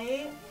पठाइदिनु न है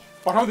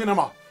पठाउँदिन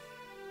म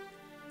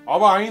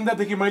अब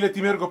आइन्दादेखि मैले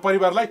तिमीहरूको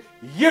परिवारलाई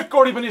एक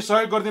कौडी पनि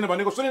सहयोग गर्दिन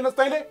भनेको सुनिनस्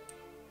तैँले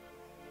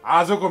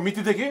आजको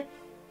मितिदेखि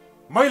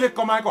मैले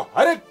कमाएको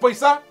हरेक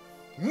पैसा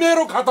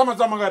मेरो खातामा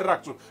जम्मा गरेर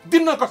राख्छु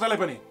दिन्न कसैलाई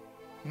पनि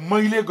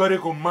मैले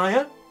गरेको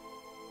माया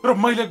र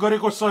मैले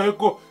गरेको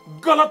सहयोगको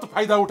गलत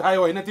फाइदा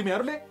उठायो होइन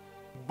तिमीहरूले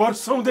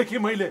वर्षौंदेखि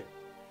मैले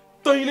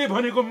तैँले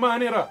भनेको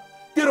मानेर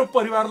तेरो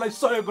परिवारलाई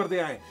सहयोग गर्दै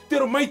आएँ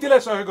तेरो माइतीलाई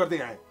सहयोग गर्दै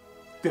आएँ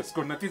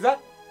त्यसको नतिजा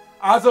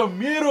आज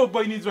मेरो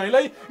बहिनी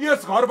ज्वाइँलाई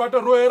यस घरबाट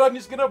रोएर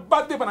निस्किन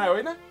बाध्य बनायो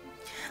होइन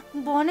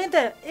भने त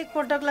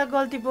एकपटकलाई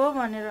गल्ती भयो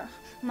भनेर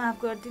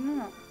माफ गरिदिनु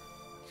न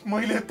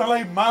मैले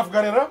तँलाई माफ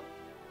गरेर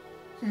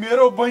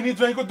मेरो बहिनी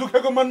ज्वाइँको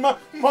दुखेको मनमा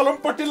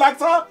मलमपट्टि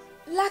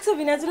लाग्छ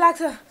भिनाजु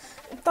लाग्छ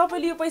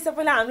तपाईँले यो पैसा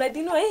पहिला हामीलाई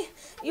दिनु है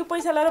यो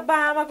पैसा लिएर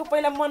बाआमाको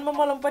पहिला मनमा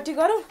मलमपट्टि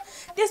गरौँ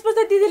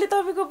त्यसपछि दिदीले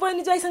तपाईँको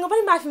बहिनी ज्वाइँसँग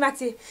पनि माफी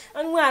माग्छे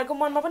अनि उहाँहरूको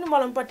मनमा पनि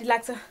मलमपट्टि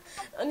लाग्छ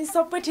अनि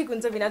सबै ठिक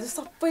हुन्छ भिनाजु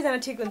सबैजना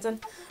ठिक हुन्छन्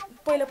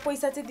पहिला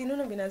पैसा चाहिँ दिनु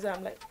न भिनाजु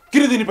हामीलाई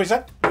किन दिने पैसा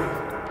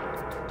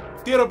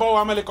तेरो बाउ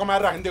आमाले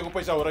कमाएर राखिदिएको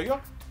पैसा हो र यो?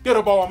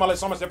 तेरो बाउ आमालाई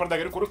समस्या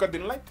पर्दाखेरि कुरुक्क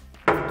दिनलाई?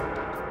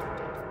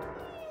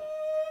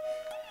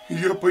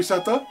 यो पैसा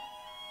त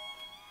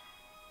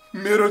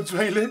मेरो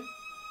ज्वाइँले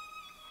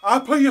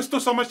आफै यस्तो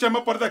समस्यामा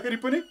पर्दाखेरि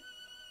पनि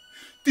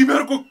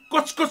तिमीहरूको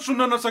कचकच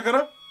सुन्न नसकेर,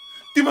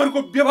 तिमीहरूको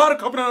व्यवहार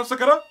खप्न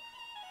नसकेर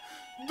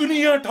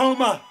दुनियाँ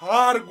ठाउँमा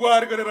हार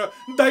गुहार गरेर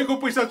दाइको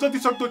पैसा जति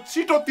सक्दो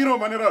छिटो तिरो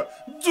भनेर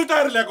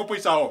जुटाएर ल्याएको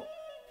पैसा हो।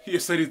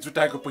 यसरी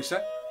जुटाएको पैसा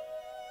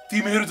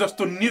तिमीहरू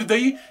जस्तो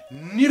निर्दयी,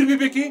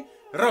 निर्विवेकी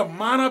र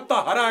मानवता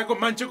हराएको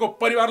मान्छेको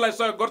परिवारलाई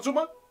सहयोग गर्छु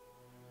म?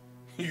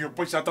 यो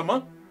पैसा त म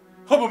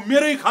अब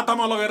मेरै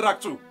खातामा लगाएर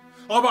राख्छु।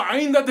 अब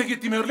आइन्दादेखि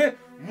तिमीहरूले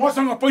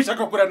मसँग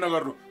पैसाको कुरा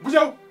नगर्नु,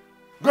 बुझ्यौ?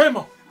 गए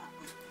म।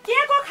 के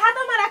को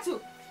खातामा राख्छु?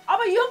 अब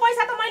यो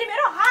पैसा त मैले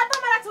मेरो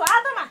हातमा राख्छु,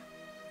 हातमा।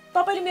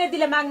 तपाईले मेरो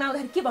दिले माग्न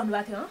आउँदाखेरि के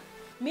भन्नुभएको थियो?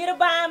 मेरो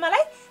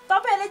बाआमालाई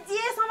तपाईहरुले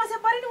जे समस्या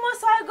परे नि म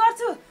सहयोग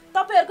गर्छु,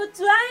 तपाईहरुको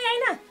ज्वाइँ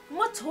हैन म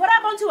छोरा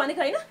बन्छु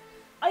भनेको हैन?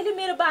 अहिले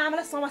मेरो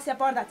बाआमालाई समस्या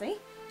पर्दा चाहिँ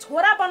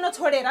छोरा बन्न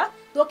छोडेर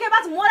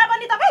धोकेबाज मोरा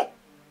बन्ने तपाई?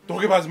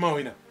 धोकेबाज म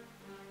होइन,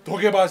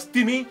 धोकेबाज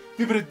तिमी,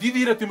 तिम्रो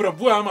दिदी र तिम्रो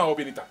बुवा आमा हो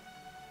बिनिता।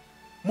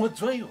 म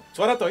ज्वाइँ हो,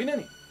 छोरा त होइन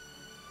नि।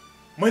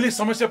 मैले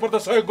समस्या पर्दा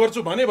सहयोग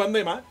गर्छु भने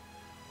भन्दैमा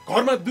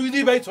घरमा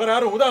दुई भाइ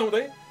छोराहरू हुँदा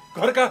हुँदै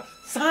घरका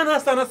साना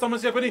साना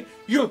समस्या पनि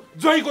यो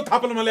ज्वाइँको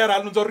थापलमा ल्याएर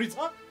हाल्नु जरुरी छ?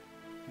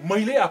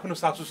 मैले आफ्नो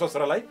सासू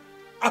ससुरालाई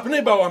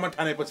आफ्नै बाबुआमा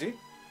ठानेपछि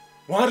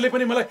उहाँहरूले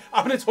पनि मलाई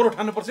आफ्नै छोरो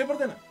ठान्नु पर्छ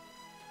पर्दैन?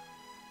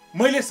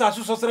 मैले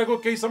सासू ससुराको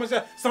केही समस्या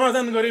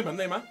समाधान गरेँ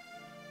भन्दैमा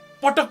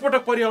पटक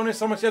पटक परिआउने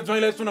समस्या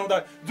ज्वाइँलाई सुनाउँदा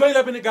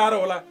ज्वाइँलाई पनि गाह्रो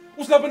होला,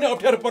 उसलाई पनि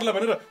अप्ठ्यारो पर्ला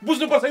भनेर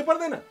बुझ्नुपर्छ कि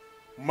पर्दैन?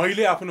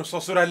 मैले आफ्नो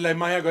ससुरालीलाई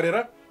माया गरेर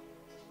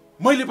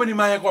मैले पनि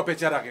मायाको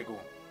अपेक्षा राखेको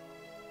हुँ,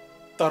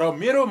 तर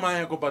मेरो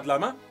मायाको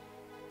बदलामा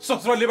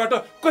ससुरालीबाट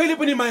कहिले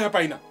पनि माया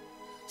पाइन,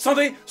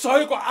 सधैँ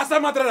सहयोगको आशा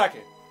मात्र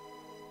राखे।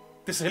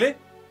 त्यसैले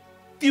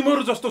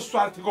तिम्रो जस्तो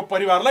स्वार्थीको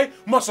परिवारलाई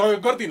म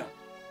सहयोग गर्दिन।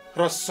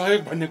 र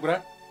सहयोग भन्ने कुरा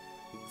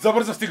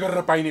जबरजस्ती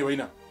गरेर पाइने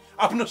होइन,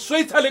 आफ्नो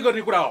स्वेच्छाले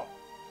गर्ने कुरा हो।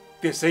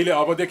 त्यसैले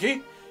अबदेखि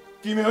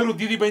तिमीहरू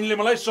दिदी बहिनीले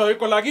मलाई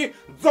सहयोगको लागि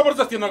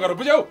जबरजस्ती नगर,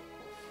 बुझ्यौ?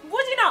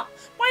 बुझिन।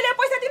 पहिले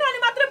पैसा दिनु अनि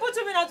मात्रै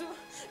बुझ्छु बिनाजु।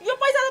 यो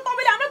पैसा त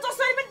तपाईले हाम्रो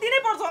जसरी पनि दिनै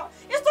पर्छ।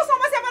 यस्तो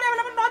समस्या परे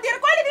बेलामा नदिएर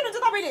कहिले दिनुहुन्छ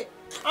तपाईले?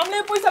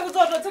 हामीलाई पैसाको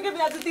जरुरत छ के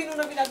बिनाजु, दिनु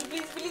न बिनाजु,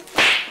 प्लिज प्लिज।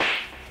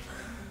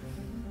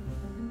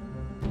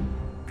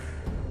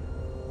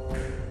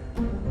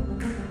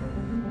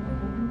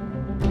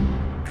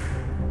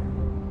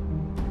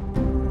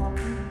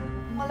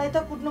 मलाई त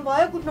कुट्नु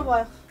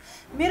भयो।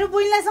 मेरो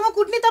बुइलाईसँग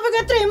कुट्ने तपाईको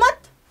यत्रो हिम्मत?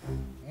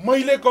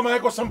 मैले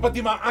कमाएको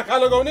सम्पत्तिमा आँखा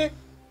लगाउने,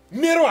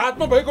 मेरो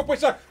हातमा भएको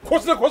पैसा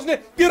खोज्ने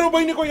तेरो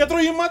बहिनीको यत्रो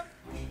हिम्मत?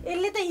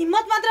 यसले त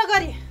हिम्मत मात्र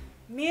गरे।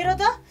 मेरो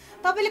त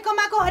तपाईले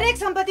कमाएको हरेक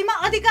सम्पत्तिमा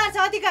अधिकार छ,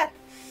 अधिकार।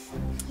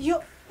 यो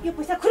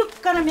पैसा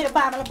खुरुक्कन मेरो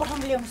बाबालाई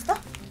पठाउन ल्याउनुस् त।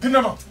 दिन्न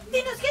म।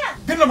 दिनुस् के?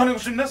 दिन्न भनेको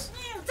सुन्नुस्।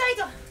 चाहिँ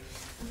त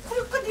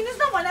खुरुक्क दिनुस्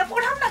न भनेर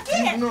पठाउन के?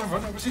 दिन्न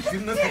भनेपछि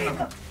दिन्न।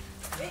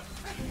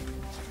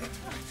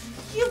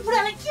 यो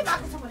बुढालाई के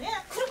भएको छ भने?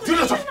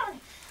 दिनुस् के?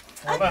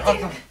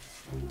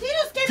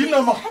 दिनुस् के? दिन्न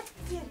म।